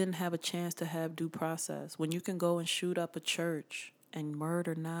 People didn't have a chance to have due process. When you can go and shoot up a church and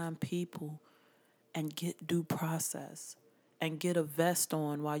murder 9 people and get due process and get a vest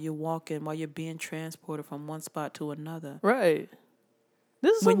on while you're walking, while you're being transported from one spot to another. Right.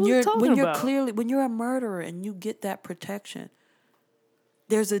 This is what we're talking about. When you're a murderer and you get that protection,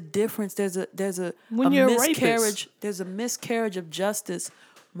 there's a difference. There's a miscarriage. There's a miscarriage of justice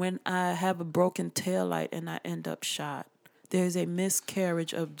when I have a broken taillight and I end up shot. There's a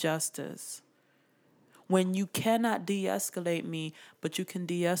miscarriage of justice. When you cannot de-escalate me, but you can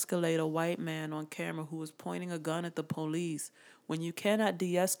de-escalate a white man on camera who is pointing a gun at the police. When you cannot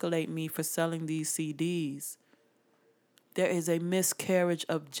de-escalate me for selling these CDs. There is a miscarriage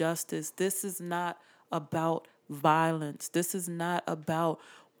of justice. This is not about violence. This is not about,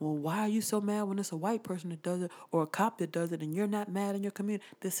 well, why are you so mad when it's a white person that does it or a cop that does it and you're not mad in your community?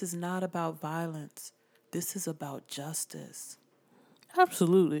 This is not about violence. This is about justice.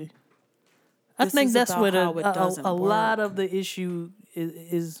 Absolutely. I think that's where a lot of the issue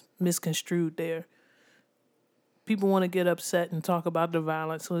is misconstrued there. People want to get upset and talk about the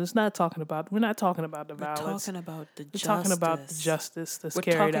violence. So we're not talking about the violence. We're talking about the justice. We're talking about the justice that's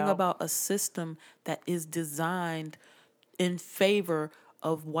carried out. We're talking about a system that is designed in favor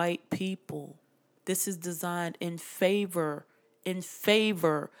of white people. This is designed in favor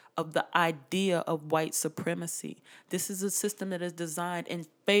of the idea of white supremacy. This is a system that is designed in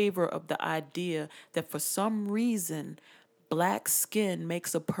favor of the idea that for some reason, black skin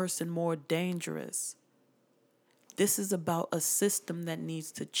makes a person more dangerous. This is about a system that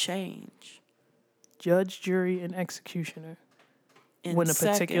needs to change. Judge, jury, and executioner when a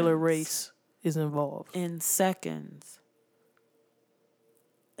particular race is involved. In seconds.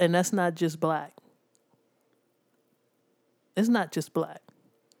 And that's not just black. It's not just black.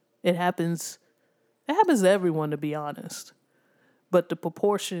 It happens to everyone, to be honest. But the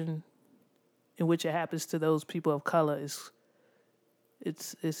proportion in which it happens to those people of color is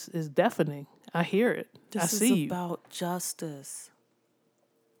deafening. I hear it. I see you. This is about justice.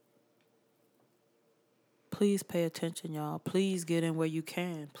 Please pay attention, y'all. Please get in where you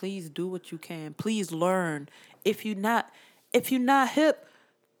can. Please do what you can. Please learn. If you're not hip,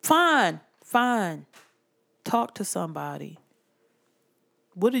 fine. Talk to somebody.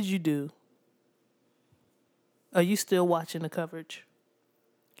 What did you do? Are you still watching the coverage?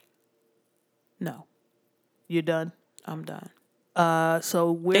 No. You're done? I'm done.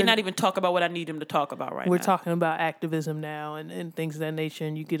 So they're not even talking about what I need them to talk about right now. We're talking about activism now and things of that nature,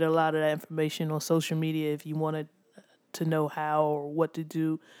 and you get a lot of that information on social media. If you wanted to know how or what to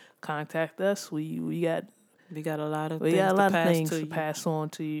do, contact us. We got a lot of things to pass on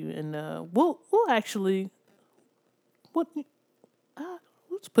to you, and we'll actually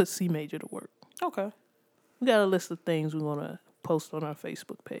let's put C Major to work. Okay. We got a list of things we want to post on our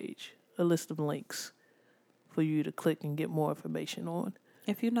Facebook page. A list of links for you to click and get more information on.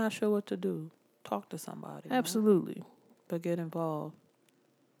 If you're not sure what to do, talk to somebody. Absolutely. Man. But get involved.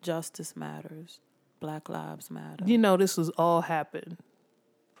 Justice matters. Black lives matter. You know, this has all happened.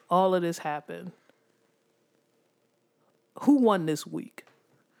 All of this happened. Who won this week?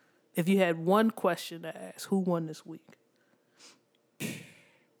 If you had one question to ask, who won this week?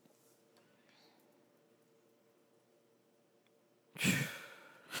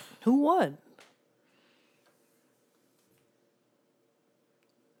 Who won?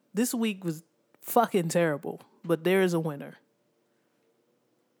 This week was fucking terrible, but there is a winner.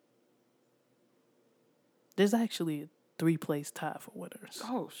 There's actually a 3-place tie for winners.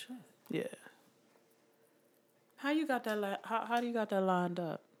 Oh shit! Yeah. How you got that? How do you got that lined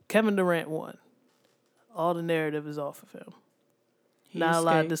up? Kevin Durant won. All the narrative is off of him. Not a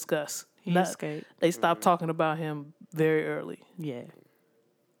lot to discuss. They stopped talking about him very early. Yeah.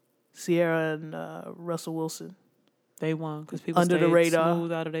 Sierra and Russell Wilson. They won because people under the radar.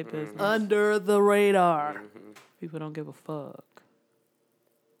 Smooth out of their business. Under the radar. People don't give a fuck.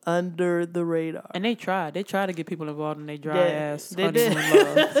 Under the radar. And they tried. They tried to get people involved in their dry ass they honeymoon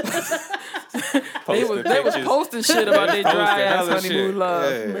love. They was posting shit about their dry ass honeymoon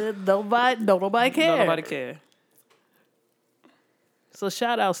love. Yeah. Nobody care. Nobody care. So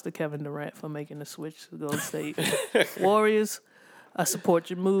shout outs to Kevin Durant for making the switch to Golden State Warriors. I support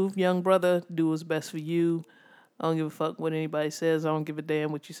your move, young brother. Do what's best for you. I don't give a fuck what anybody says. I don't give a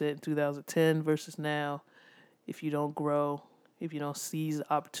damn what you said in 2010 versus now. If you don't grow, if you don't seize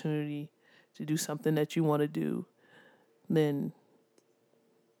the opportunity to do something that you want to do, then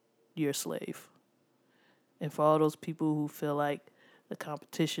you're a slave. And for all those people who feel like the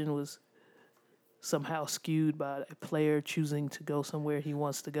competition was somehow skewed by a player choosing to go somewhere he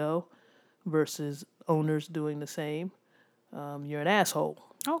wants to go versus owners doing the same, you're an asshole.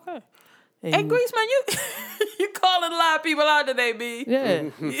 Okay. And hey, Greaseman, you calling a lot of people out today, B. Yeah.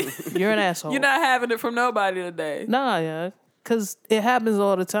 You're an asshole. You're not having it from nobody today. Nah, yeah. Because it happens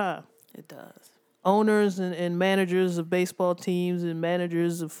all the time. It does. Owners and managers of baseball teams and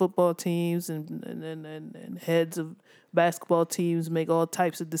managers of football teams and heads of basketball teams make all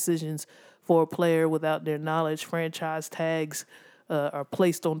types of decisions for a player without their knowledge. Franchise tags are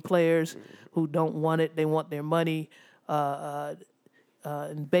placed on players who don't want it. They want their money.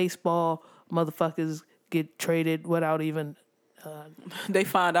 In baseball, motherfuckers get traded without even... they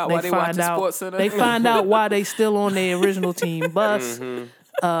find out why they watch the Sports Center. They find out why they still on their original team bus.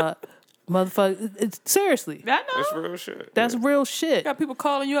 Motherfucker, seriously. I know. That's real shit. That's real shit. You got people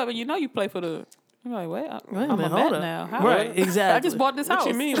calling you up and you play for the... You're like, wait a minute, hold Met up. now. How? Right, exactly. I just bought this house.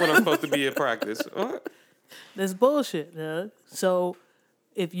 What you mean when I'm supposed to be at practice? What? That's bullshit. So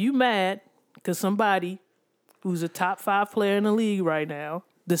if you mad because somebody who's a top 5 player in the league right now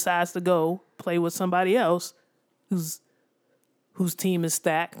decides to go play with somebody else whose team is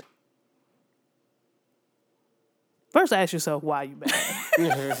stacked, first ask yourself why you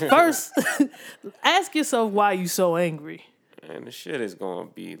mad. First, ask yourself why you so angry. And the shit is gonna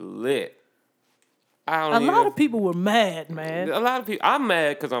be lit. A lot of people were mad, man. A lot of people. I'm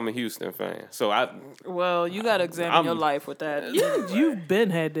mad because I'm a Houston fan. So Well, you gotta examine your life with that. You've been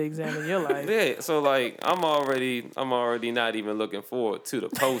had to examine your life. Yeah. So like, I'm already not even looking forward to the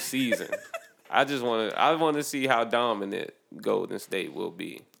postseason. I want to see how dominant Golden State will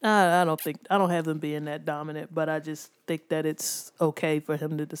be. I don't have them being that dominant, but I just think that it's okay for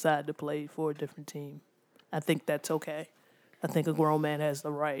him to decide to play for a different team. I think that's okay. I think a grown man has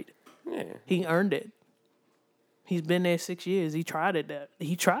the right. Yeah. He earned it. He's been there 6 years. He tried it.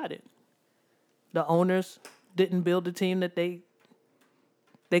 The owners didn't build a team that they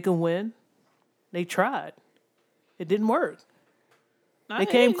can win. They tried. It didn't work. They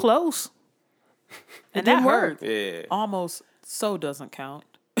came close. And that work. Yeah. Almost so doesn't count.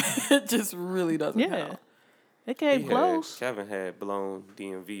 It just really doesn't count. It came close. Kevin had blown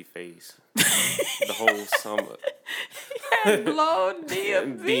DMV face the whole summer. Blown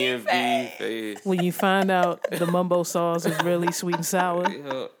DMV face. When you find out the mumbo sauce is really sweet and sour.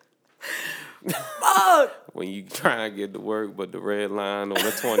 Fuck! When you try and get to work, but the red line on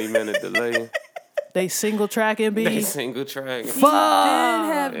a 20-minute delay. They single track and be. They single track.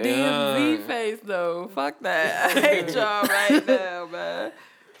 Fuck! Did have DMV face though. Fuck that. I hate y'all right now, man.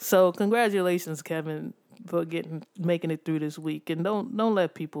 So congratulations, Kevin, for making it through this week, and don't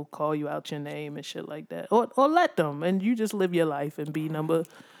let people call you out your name and shit like that, or let them, and you just live your life and be number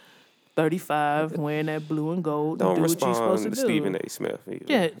 35 wearing that blue and gold. Don't and do respond what you're supposed to to do. Stephen A. Smith either.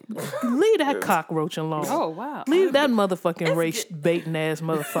 Yeah, leave that cockroach alone. Oh wow, leave that motherfucking race baiting ass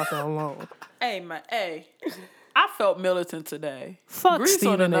motherfucker alone. Hey man, hey. I felt militant today. Fuck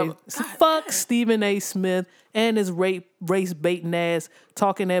Stephen A. Smith and his race baiting ass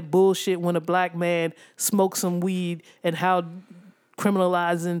talking that bullshit when a black man smokes some weed and how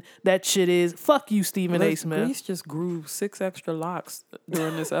criminalizing that shit is. Fuck you, Stephen A. Smith. Grease just grew 6 extra locks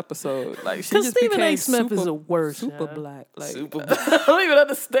during this episode. Like she just Stephen became A. Smith is the worst. Super black. Like Super black. I don't even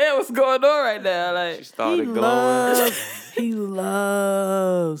understand what's going on right now. Like She started glowing. He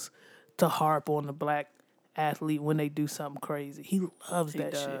loves to harp on the black athlete when they do something crazy. He loves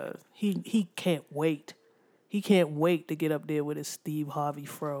that shit. He can't wait. He can't wait to get up there with his Steve Harvey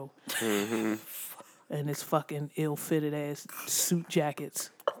fro. Mm-hmm. And his fucking ill-fitted ass suit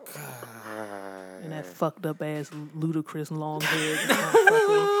jackets. God. And that fucked up ass ludicrous long head.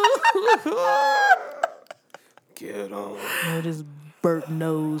 Get on. With his burnt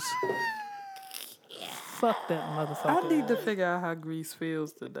nose. Fuck that motherfucker. I need to figure out how Grease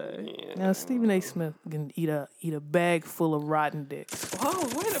feels today. Yeah. Now Stephen A. Smith can eat a bag full of rotten dicks. Oh,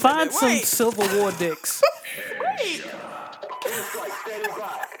 wait a minute. Find some Civil War dicks. Wait.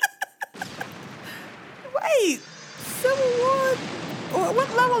 Wait. Civil War?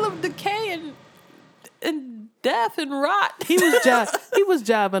 What level of decay and death and rot? He was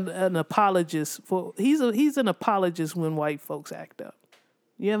jiving an apologist for. He's an apologist when white folks act up.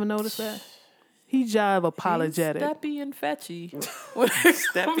 You ever notice that? He jive apologetic. He's steppy and fetchy.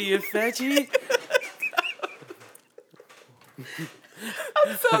 Steppy and fetchy?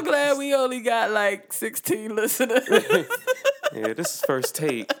 I'm so glad we only got like 16 listeners. Yeah, this is First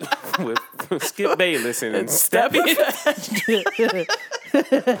Take with Skip Bayless and Steppy.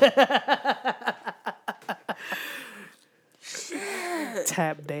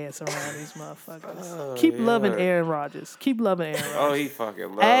 Tap dance around these motherfuckers. Keep loving Aaron Rodgers. Keep loving Aaron Rodgers. Oh, he fucking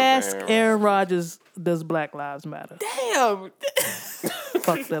loves Ask Aaron Rodgers, does Black Lives Matter? Damn.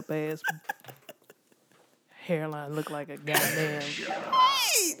 Fucked up ass. Hairline look like a goddamn.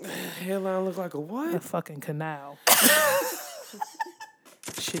 Hairline look like a A what? fucking canal.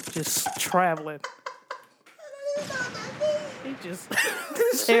 Shit just traveling. He just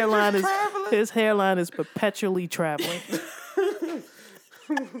his hairline is perpetually traveling. He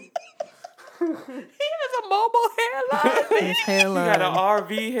has a mobile hairline. His He got hairline. an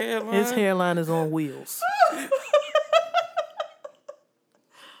RV hairline? His hairline is on wheels.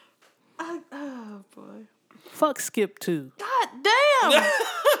 Oh boy. Fuck Skip too. God damn.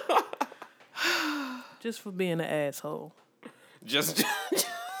 Just for being an asshole. Just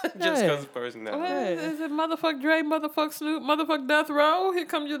just because of personality. Is it motherfuck Dre, motherfuck Snoop, motherfuck Death Row? Here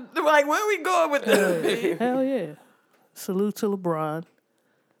comes your... Like, where we going with this? Hell yeah. Salute to LeBron.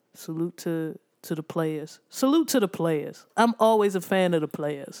 Salute to the players. Salute to the players. I'm always a fan of the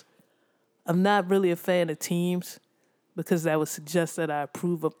players. I'm not really a fan of teams because that would suggest that I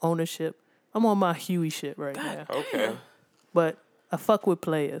approve of ownership. I'm on my Huey shit right now. Okay. But I fuck with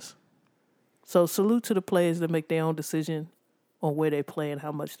players. So salute to the players that make their own decision on where they play and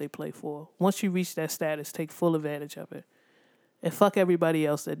how much they play for. Once you reach that status, take full advantage of it. And fuck everybody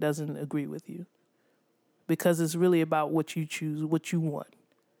else that doesn't agree with you. Because it's really about what you choose, what you want.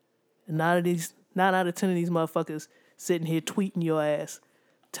 And 9 out of 10 of these motherfuckers sitting here tweeting your ass,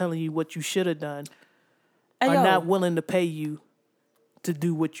 telling you what you should have done, are not willing to pay you to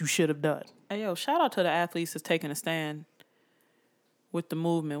do what you should have done. Hey, yo, shout out to the athletes that's taking a stand with the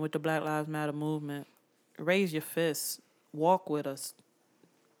movement, with the Black Lives Matter movement. Raise your fists. Walk with us.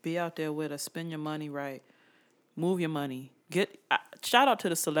 Be out there with us. Spend your money right. Move your money. Shout out to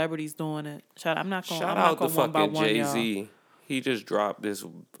the celebrities doing it. I'm not going to fucking Jay-Z. He just dropped this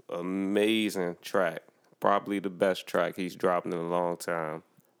amazing track. Probably the best track he's dropped in a long time.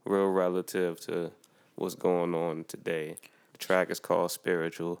 Real relative to what's going on today. The track is called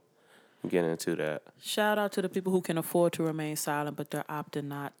Spiritual. Get into that. Shout out to the people who can afford to remain silent, but they're opting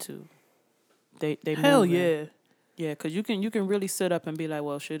not to. They Hell moving. yeah. Yeah, because you can really sit up and be like,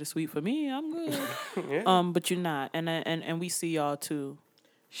 well, shit is sweet for me. I'm good. Yeah. But you're not. And we see y'all too.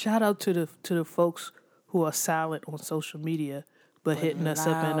 Shout out to the folks who are silent on social media, but hitting us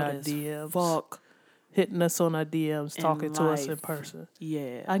up in our DMs. Fuck. Hitting us on our DMs, talking to us in person.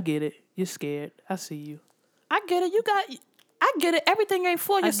 Yeah. I get it. You're scared. I see you. I get it. I get it. Everything ain't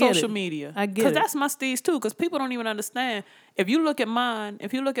for your social media. I get it. Because that's my steez too. Because people don't even understand. If you look at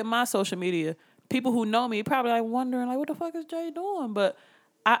my social media, people who know me probably like wondering like, what the fuck is Jay doing? But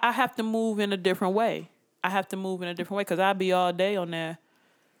I have to move in a different way. Because I be all day on there.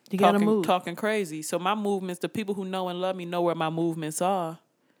 You gotta move. Talking crazy. So my movements, the people who know and love me know where my movements are.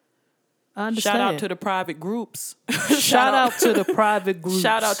 I understand. Shout out to the private groups. Shout out to the private groups.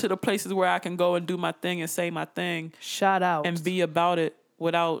 Shout out to the places where I can go and do my thing and say my thing. Shout out. And be about it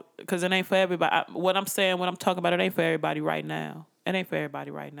without, because it ain't for everybody. What I'm talking about, it ain't for everybody right now.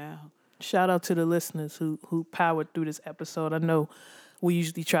 Shout out to the listeners who powered through this episode. I know we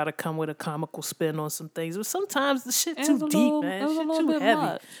usually try to come with a comical spin on some things, but sometimes the shit too deep, man. Shit too heavy.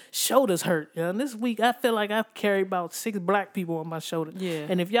 Much. Shoulders hurt. You know? And this week, I feel like I've carried about 6 black people on my shoulder. Yeah.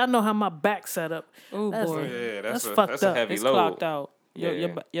 And if y'all know how my back's set up, that's fucked up. Heavy it's load. Clocked out.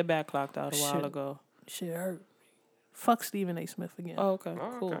 Your back clocked out a while ago. Shit hurt. Fuck Stephen A. Smith again. Oh, okay.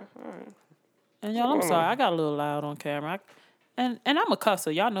 Cool. Okay. All right. And y'all, I'm sorry. I got a little loud on camera. And I'm a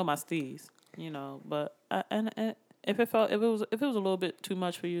cusser. Y'all know my steez. You know, but if it was a little bit too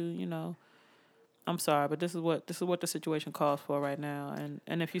much for you, I'm sorry, but this is what the situation calls for right now.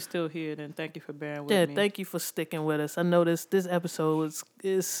 And if you're still here, then thank you for bearing with me. Yeah, thank you for sticking with us. I know this episode was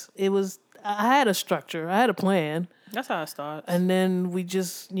I had a structure, I had a plan. That's how it starts. And then we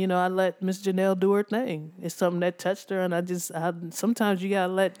just, I let Miss Janelle do her thing. It's something that touched her, and sometimes you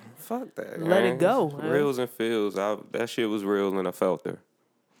gotta let it go. Reels and feels. That shit was real, and I felt her.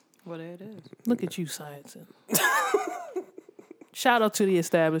 Well, there it is. Look at you, sciencing. Shout out to the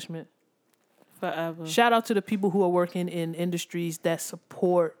establishment. Forever. Shout out to the people who are working in industries that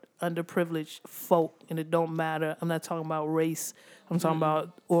support underprivileged folk, and it don't matter. I'm not talking about race. I'm talking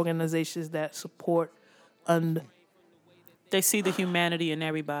about organizations that support They see the humanity in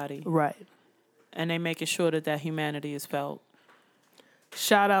everybody. Right. And they making sure that humanity is felt.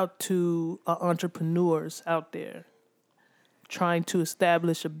 Shout out to entrepreneurs out there trying to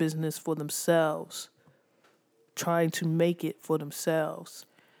establish a business for themselves, trying to make it for themselves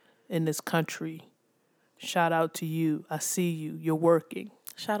in this country. Shout out to you. I see you. You're working.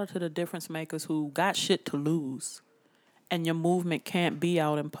 Shout out to the difference makers who got shit to lose. And your movement can't be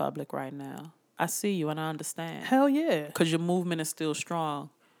out in public right now. I see you and I understand. Hell yeah. Because your movement is still strong.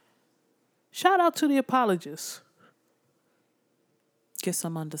 Shout out to the apologists. Get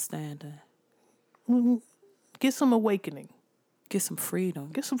some understanding. Get some awakening. Get some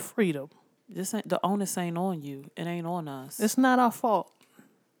freedom. Get some freedom. The onus ain't on you. It ain't on us. It's not our fault.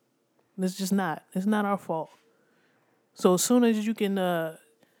 It's just not. It's not our fault. So as soon as you can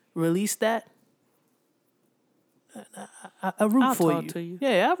release that, I root for you. I'll talk to you.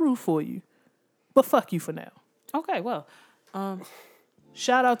 Yeah, I root for you. But fuck you for now. Okay, well.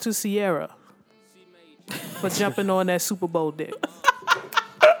 Shout out to Sierra for jumping on that Super Bowl dick.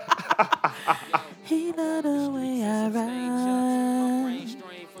 He love the way I ride.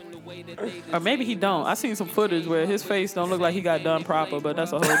 Or maybe he don't. I seen some footage where his face don't look like he got done proper, but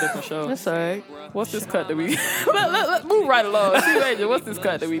that's a whole different show. That's all right. What's this cut that we... let's move right along. C-Major, what's this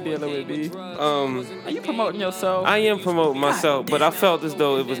cut that we dealing with, B? Are you promoting yourself? I am promoting myself, but I felt as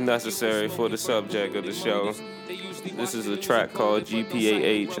though it was necessary for the subject of the show. This is a track called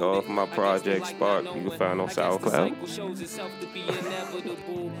GPAH off my project Spark. You can find on SoundCloud.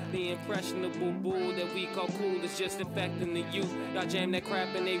 The impressionable bull that we call cool is just affecting the youth. Y'all jam that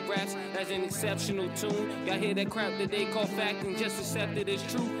crap in they raps as an exceptional tune. Y'all hear that crap that they call fact and just accept it as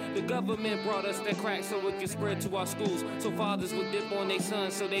true. The government brought us that crack so it can spread to our schools. So fathers would dip on their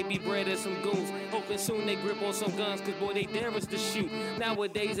sons so they be bred as some goons. Hoping soon they grip on some guns cause boy they dare us to shoot.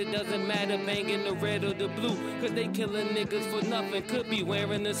 Nowadays it doesn't matter banging the red or the blue. Cause they killing niggas for nothing. Could be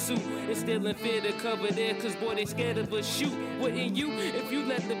wearing a suit. Instilling fear to cover there cause boy they scared of us shoot. Wouldn't you if you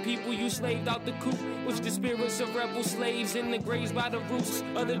let the people you slaved out the coop, which the spirits of rebel slaves in the graves by the roots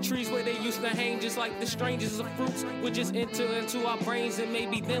of the trees where they used to hang just like the strangers of fruits would just enter into our brains and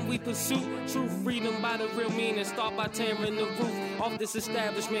maybe then we pursue true freedom by the real meaning. Start by tearing the roof off this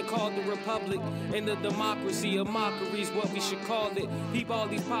establishment called the Republic and the democracy of mockery is what we should call it. Peep all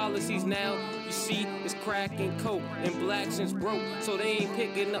these policies now. You see, it's crack and coke and blacks is broke, so they ain't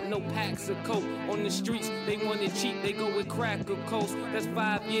picking up no packs of coke on the streets. They want it cheap, they go with crack of coast. That's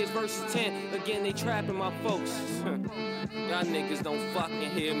 5 years versus 10. Again, they trapping my folks. Y'all niggas don't fucking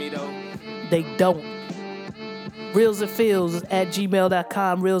hear me though. They don't. Reels and Feels at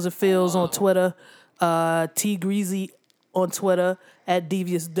gmail.com. Reels and Feels on Twitter. T Greasy on Twitter at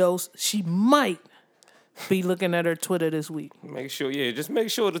Devious Dose. She might be looking at her Twitter this week. Just make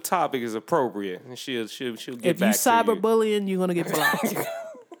sure the topic is appropriate, and she'll get back to you. If you cyberbullying, you're gonna get blocked.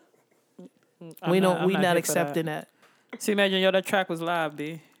 we not accepting that. See, imagine that track was live,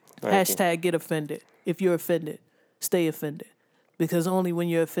 B. Hashtag get offended. If you're offended, stay offended, because only when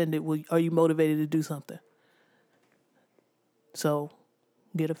you're offended are you motivated to do something. So,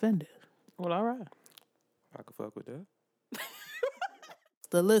 get offended. Well, all right. I can fuck with that.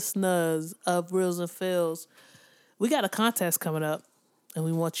 The listeners of Reels and Feels, we got a contest coming up, and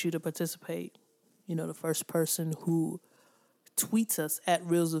we want you to participate. You know, the first person who tweets us at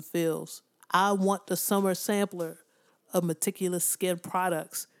Reels and Feels, I want the summer sampler of Meticulous Skin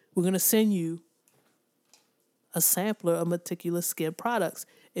products. We're going to send you a sampler of Meticulous Skin products.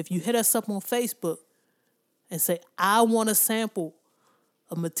 If you hit us up on Facebook and say, I want a sample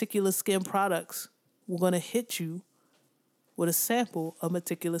of Meticulous Skin products, we're going to hit you with a sample of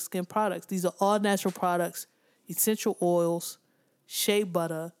Meticulous Skin products. These are all natural products, essential oils, shea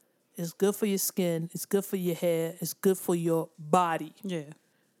butter. It's good for your skin. It's good for your hair. It's good for your body. Yeah.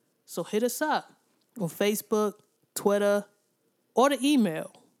 So hit us up on Facebook, Twitter, or the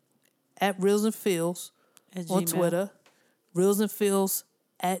email at Reels and Feels on Twitter, Reels and Feels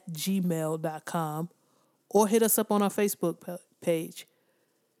at gmail.com, or hit us up on our Facebook page.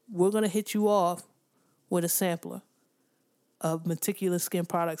 We're going to hit you off with a sampler of Meticulous Skin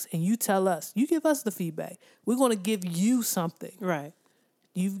products, and you tell us, you give us the feedback. We're going to give you something. Right.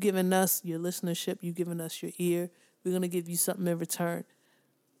 You've given us your listenership. You've given us your ear. We're going to give you something in return.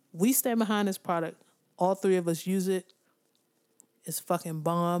 We stand behind this product. All three of us use it. It's fucking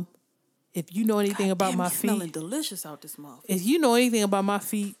bomb. If you know anything about my feet, smelling delicious out this mouth. If you know anything about my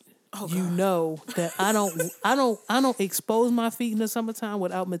feet, you know that I don't expose my feet in the summertime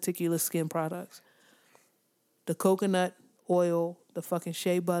without Meticulous Skin products. The coconut oil, the fucking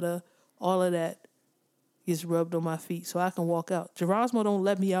shea butter, all of that gets rubbed on my feet so I can walk out. Gerasmo don't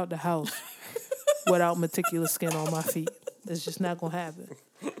let me out the house without Meticulous Skin on my feet. It's just not gonna happen.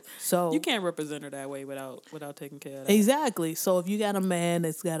 So you can't represent her that way without taking care of that. Exactly. So if you got a man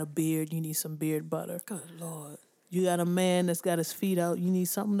that's got a beard, you need some beard butter. Good Lord. You got a man that's got his feet out, you need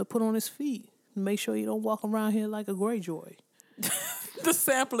something to put on his feet. Make sure you don't walk around here like a Greyjoy. The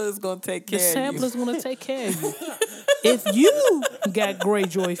sampler is gonna take care of you. The sampler's gonna take care of you. If you got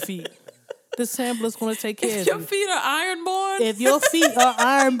Greyjoy feet, the sampler's gonna take care of you. If your feet are ironborn? If your feet are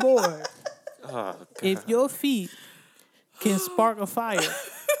ironborn. If your feet can spark a fire,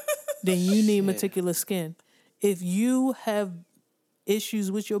 then you need Meticulous Skin. If you have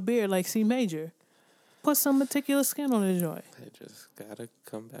issues with your beard like C Major, put some Meticulous Skin on the joint. They just gotta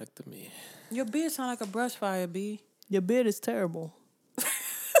come back to me. Your beard sound like a brush fire, B. Your beard is terrible.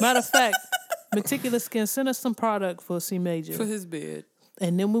 Matter of fact, Meticulous Skin, send us some product for C Major. For his beard.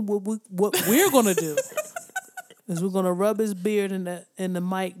 And then what we're going to do is we're going to rub his beard in the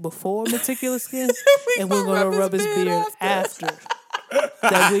mic before Meticulous Skin, and we're going to rub his beard after.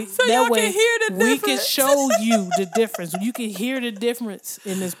 That way can hear the we difference. can show you the difference. You can hear the difference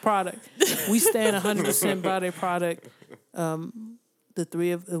in this product. We stand 100% by their product.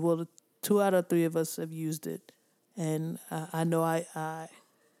 The 2 out of 3 of us have used it, and I know I.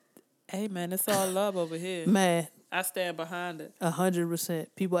 Hey man, it's all love over here. Man, I stand behind it. 100%.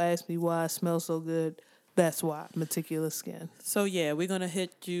 People ask me why I smell so good. That's why. Meticulous Skin. So yeah, we're gonna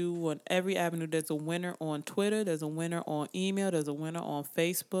hit you on every avenue. There's a winner on Twitter. There's a winner on email. There's a winner on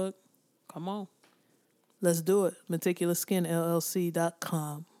Facebook. Come on. Let's do it.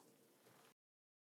 MeticulousSkinLLC.com.